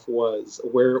good stuff was,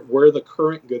 where the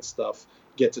current good stuff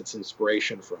gets its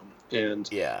inspiration from, and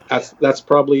that's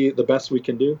probably the best we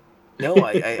can do. No,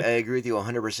 I agree with you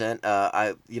 100%.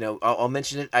 I'll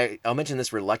mention it. I'll mention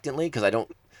this reluctantly because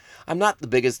I'm not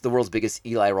the world's biggest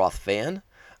Eli Roth fan.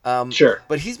 Sure,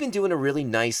 but he's been doing a really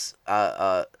nice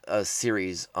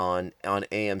series on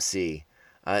AMC.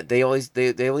 They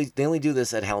only do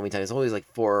this at Halloween time. It's always like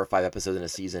 4 or 5 episodes in a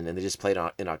season, and they just played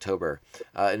in October.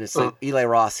 And it's like Eli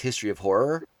Roth's History of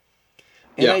Horror.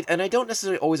 And I don't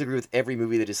necessarily always agree with every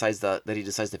movie that he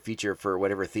decides to feature for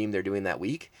whatever theme they're doing that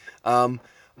week.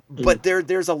 But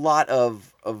there's a lot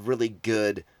of really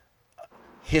good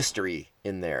history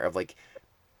in there of like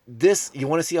this. You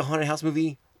want to see a haunted house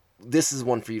movie? This is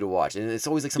one for you to watch, and it's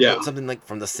always like something like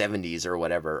from the 70s or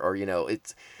whatever, or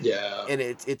it's and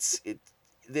it's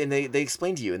then they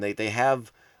explain to you, and they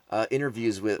have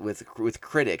interviews with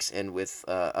critics and with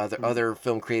other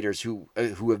film creators who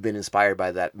have been inspired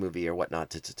by that movie or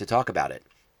whatnot to talk about it.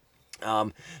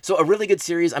 So a really good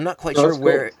series. I'm not quite sure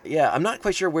where. Cool. Yeah, I'm not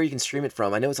quite sure where you can stream it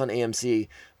from. I know it's on AMC,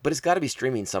 but it's got to be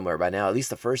streaming somewhere by now. At least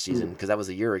the first season, because that was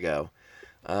a year ago.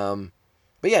 But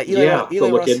yeah, Eli Roth,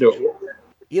 look into it.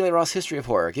 Eli Roth's History of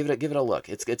Horror. Give it a look.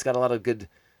 It's got a lot of good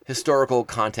historical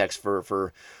context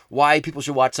for why people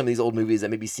should watch some of these old movies that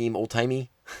maybe seem old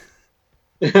timey.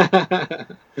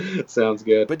 Sounds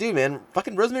good. But dude, man,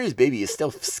 fucking Rosemary's Baby is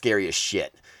still scary as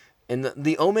shit. And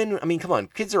the Omen, I mean, come on,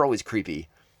 kids are always creepy.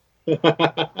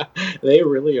 They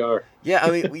really are. Yeah, I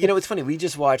mean, you know, it's funny. We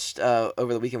just watched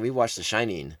over the weekend. We watched The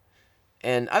Shining,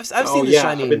 and I've seen Oh The yeah,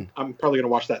 Shining. I'm probably gonna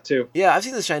watch that too. Yeah, I've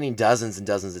seen The Shining dozens and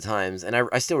dozens of times, and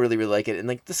I still really like it. And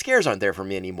like the scares aren't there for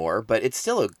me anymore, but it's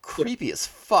still a creepy as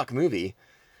fuck movie.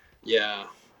 Yeah.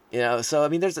 You know, so I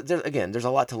mean, there's a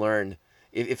lot to learn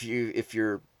if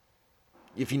you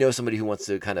know somebody who wants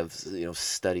to kind of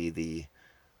study the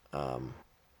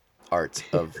art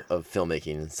of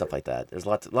filmmaking and stuff like that. There's a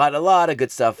lot of good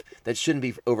stuff that shouldn't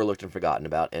be overlooked and forgotten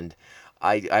about. And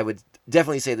I would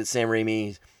definitely say that Sam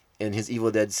Raimi and his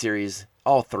Evil Dead series,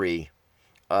 all three,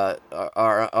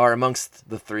 are amongst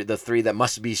the three that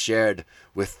must be shared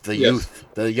with the youth,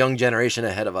 the young generation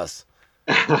ahead of us.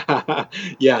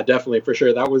 Yeah, definitely, for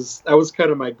sure. That was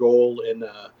kind of my goal. And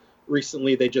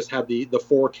recently, they just had the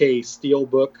 4K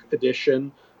Steelbook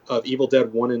edition of Evil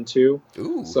Dead 1 and 2.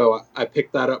 Ooh. So I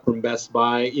picked that up from Best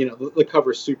Buy. You know, the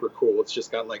cover's super cool. It's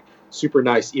just got like super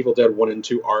nice Evil Dead 1 and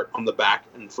 2 art on the back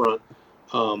and front.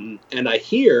 And I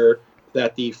hear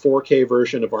that the 4K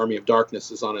version of Army of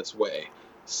Darkness is on its way.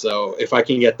 So if I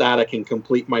can get that, I can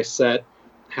complete my set,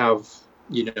 have,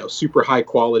 super high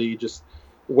quality, just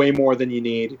way more than you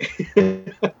need.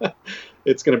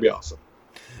 It's going to be awesome.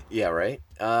 Yeah, right.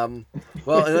 Well,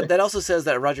 that also says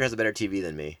that Roger has a better TV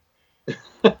than me.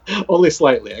 Only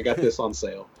slightly. I got this on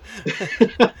sale.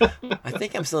 I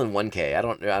think I'm still in 1K. I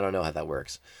don't know how that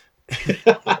works.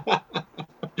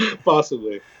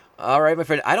 Possibly. All right, my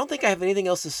friend. I don't think I have anything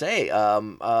else to say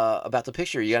about the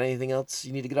picture. You got anything else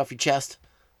you need to get off your chest?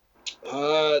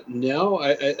 No.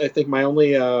 I think my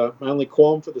only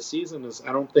qualm for the season is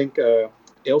I don't think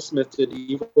AleSmith did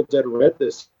Evil Dead Red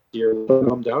this year. I'm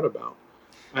bummed out about.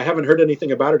 I haven't heard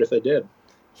anything about it if they did.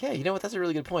 Yeah, you know what? That's a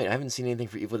really good point. I haven't seen anything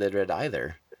for Evil Dead Red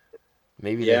either.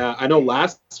 Maybe. Yeah, I know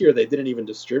last year they didn't even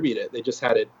distribute it. They just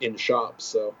had it in shops.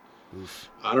 So Oof.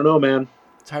 I don't know, man.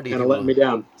 It's hard to get kind of letting me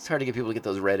down. It's hard to get people to get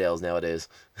those red ales nowadays.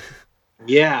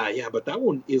 Yeah, but that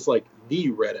one is like the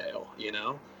red ale.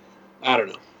 I don't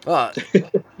know.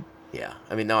 Yeah.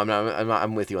 I mean, no,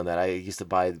 I'm with you on that. I used to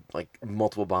buy like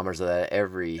multiple bombers of that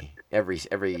every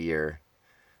year.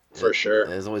 For sure.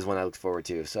 There's always one I look forward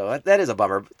to. So that is a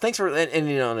bummer. Thanks for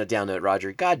ending on a down note,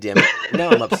 Roger. God damn it. Now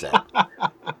I'm upset.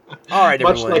 All right,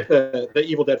 Much everyone. like the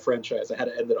Evil Dead franchise, I had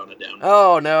to end it on a down note.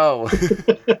 Oh, no.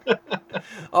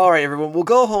 All right, everyone. We'll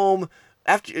go home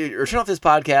or turn off this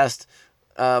podcast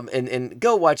and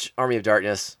go watch Army of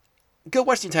Darkness. Go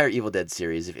watch the entire Evil Dead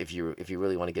series if you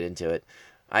really want to get into it.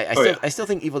 I still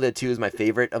think Evil Dead 2 is my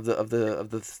favorite of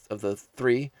the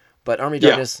three, but Army of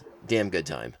Darkness, damn good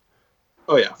time.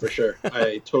 Oh yeah, for sure.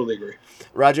 I totally agree.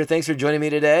 Roger, thanks for joining me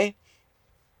today.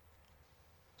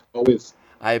 Always.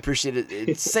 I appreciate it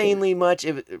insanely much.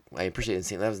 I appreciate it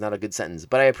insanely. That was not a good sentence,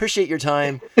 but I appreciate your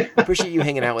time. I appreciate you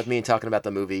hanging out with me and talking about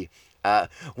the movie.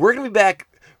 We're gonna be back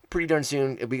pretty darn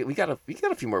soon. We got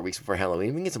a few more weeks before Halloween.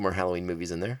 We can get some more Halloween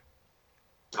movies in there.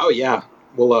 Oh yeah,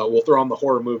 we'll throw on the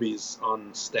horror movies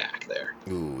on stack there.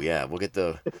 Ooh yeah, we'll get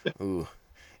the ooh.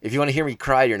 If you want to hear me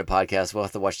cry during the podcast, we'll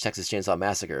have to watch Texas Chainsaw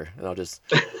Massacre, and I'll just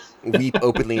weep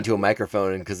openly into a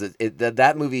microphone because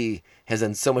that movie has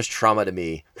done so much trauma to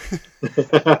me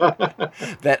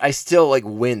that I still like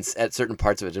wince at certain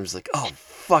parts of it. I'm just like, oh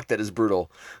fuck, that is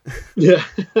brutal. Yeah.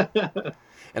 And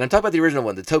I'm talking about the original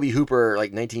one, the Tobe Hooper,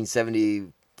 like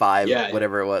 1975,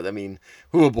 whatever it was. I mean,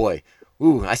 oh boy,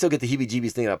 ooh, I still get the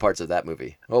heebie-jeebies thinking about parts of that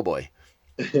movie. Oh boy.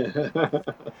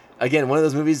 Again, one of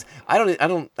those movies. I don't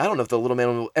know if the little man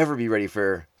will ever be ready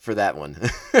for that one.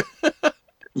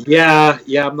 Yeah,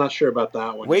 I'm not sure about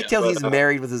that one. Wait till he's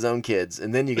married with his own kids,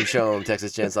 and then you can show him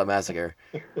Texas Chainsaw Massacre.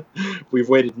 We've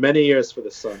waited many years for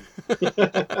this son.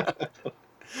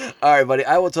 All right, buddy.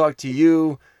 I will talk to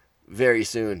you very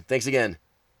soon. Thanks again.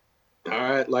 All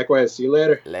right, likewise. See you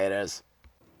later. Laters.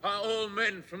 Are all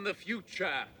men from the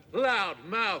future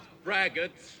loud-mouthed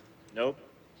braggarts? Nope.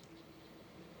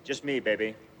 Just me,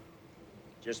 baby.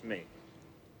 Just me.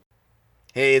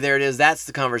 Hey, there it is. That's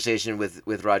the conversation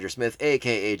with Roger Smith,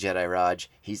 a.k.a. Jedi Raj.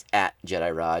 He's at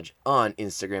Jedi Raj on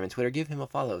Instagram and Twitter. Give him a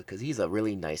follow because he's a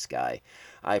really nice guy.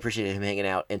 I appreciate him hanging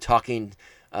out and talking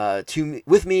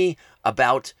with me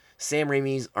about Sam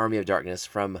Raimi's Army of Darkness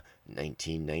from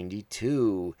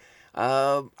 1992.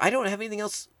 I don't have anything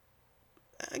else.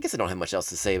 I guess I don't have much else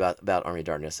to say about Army of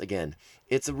Darkness. Again,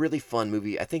 it's a really fun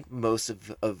movie. I think most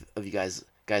of you guys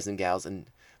and gals and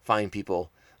fine people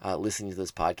listening to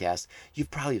this podcast,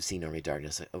 you've probably seen Army of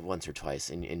Darkness once or twice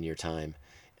in your time.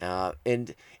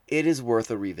 And it is worth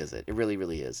a revisit. It really,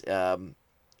 really is.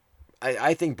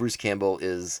 I think Bruce Campbell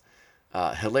is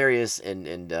hilarious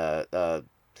and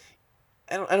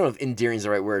I don't know if endearing is the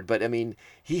right word, but I mean,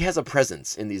 he has a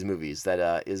presence in these movies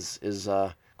that is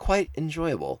quite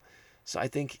enjoyable. So I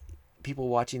think people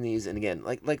watching these, and again,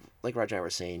 like Roger and I were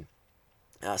saying,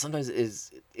 sometimes it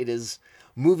is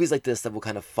movies like this that will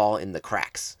kind of fall in the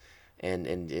cracks.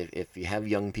 And if you have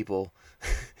young people,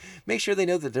 make sure they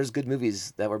know that there's good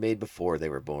movies that were made before they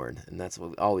were born, and that's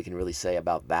all we can really say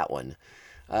about that one.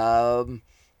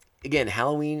 Again,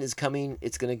 Halloween is coming.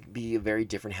 It's going to be a very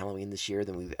different Halloween this year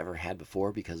than we've ever had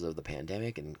before because of the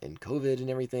pandemic and COVID and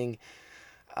everything.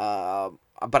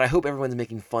 But I hope everyone's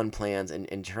making fun plans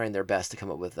and trying their best to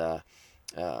come up with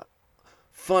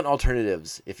fun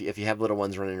alternatives if you have little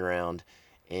ones running around,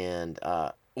 and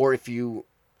or if you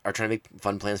are trying to make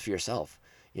fun plans for yourself.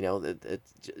 You know,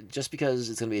 just because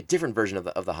it's going to be a different version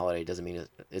of the holiday doesn't mean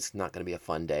it's not going to be a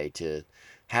fun day to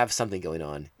have something going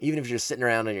on. Even if you're just sitting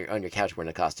around on your couch wearing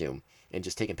a costume and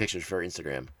just taking pictures for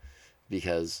Instagram,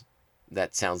 because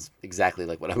that sounds exactly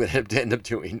like what I'm going to end up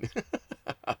doing.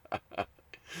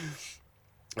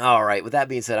 All right. With that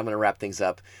being said, I'm going to wrap things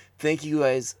up. Thank you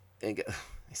guys. I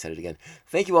said it again.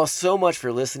 Thank you all so much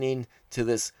for listening to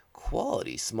this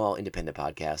quality small independent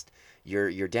podcast.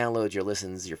 Your downloads, your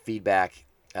listens, your feedback.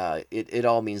 It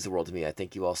all means the world to me. I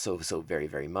thank you all so very,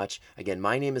 very much. Again,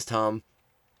 my name is Tom.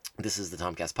 This is the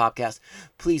Tomcast Podcast.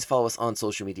 Please follow us on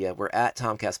social media. We're at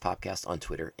Tomcast Podcast on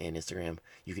Twitter and Instagram.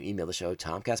 You can email the show,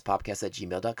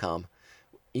 tomcastpodcast@gmail.com.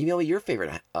 Email me your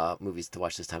favorite movies to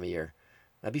watch this time of year.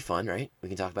 That'd be fun, right? We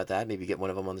can talk about that. Maybe get one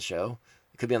of them on the show.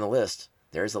 It could be on the list.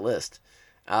 There's a list.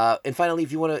 And finally,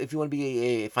 if you want to be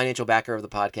a financial backer of the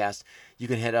podcast, you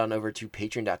can head on over to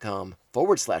patreon.com/Tomcast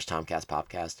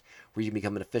Podcast, where you can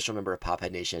become an official member of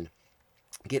Pophead Nation.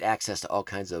 Get access to all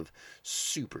kinds of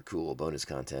super cool bonus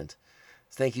content.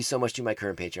 Thank you so much to my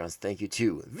current Patreons. Thank you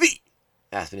to the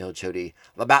Aspen Hill Chody,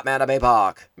 the Batman of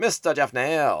Baypark, Mr. Jeff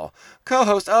Nail,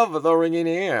 co-host of The Ringing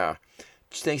Ear.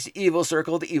 Thanks to Evil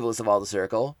Circle, the evilest of all the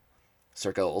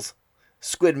circles,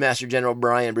 Squid Master General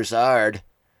Brian Broussard,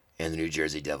 and the New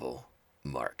Jersey Devil,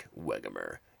 Mark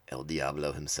Wegemer, El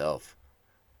Diablo himself,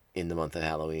 in the month of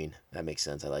Halloween. That makes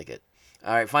sense. I like it.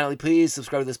 All right, finally, please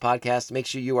subscribe to this podcast. Make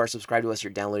sure you are subscribed to us.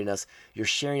 You're downloading us. You're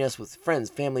sharing us with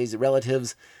friends, families,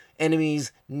 relatives,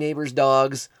 enemies, neighbors,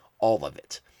 dogs, all of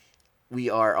it. We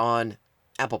are on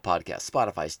Apple Podcasts,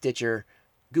 Spotify, Stitcher,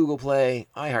 Google Play,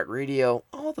 iHeartRadio,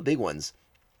 all the big ones.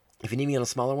 If you need me on a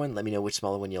smaller one, let me know which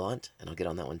smaller one you want, and I'll get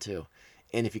on that one too.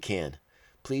 And if you can,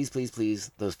 please,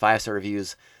 those 5-star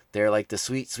reviews, they're like the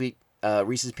sweet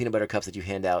Reese's Peanut Butter Cups that you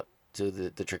hand out to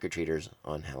the trick-or-treaters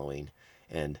on Halloween.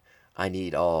 And I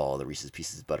need all the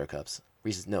Reese's Buttercups.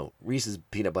 Reese's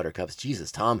Peanut Butter Cups.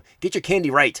 Jesus, Tom, get your candy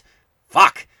right.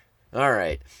 Fuck. All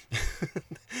right.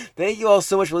 Thank you all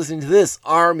so much for listening to this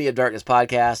Army of Darkness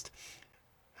podcast.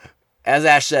 As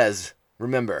Ash says,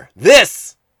 remember,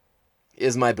 this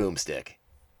is my boomstick.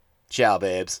 Ciao,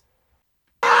 babes.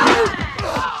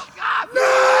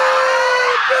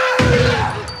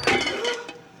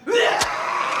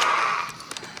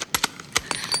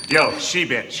 Yo,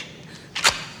 she-bitch.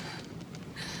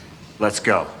 Let's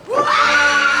go.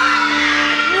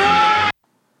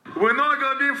 We're not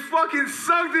gonna be fucking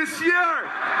sucked this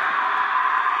year.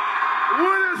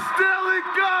 We're the Stanley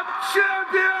Cup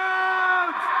champions!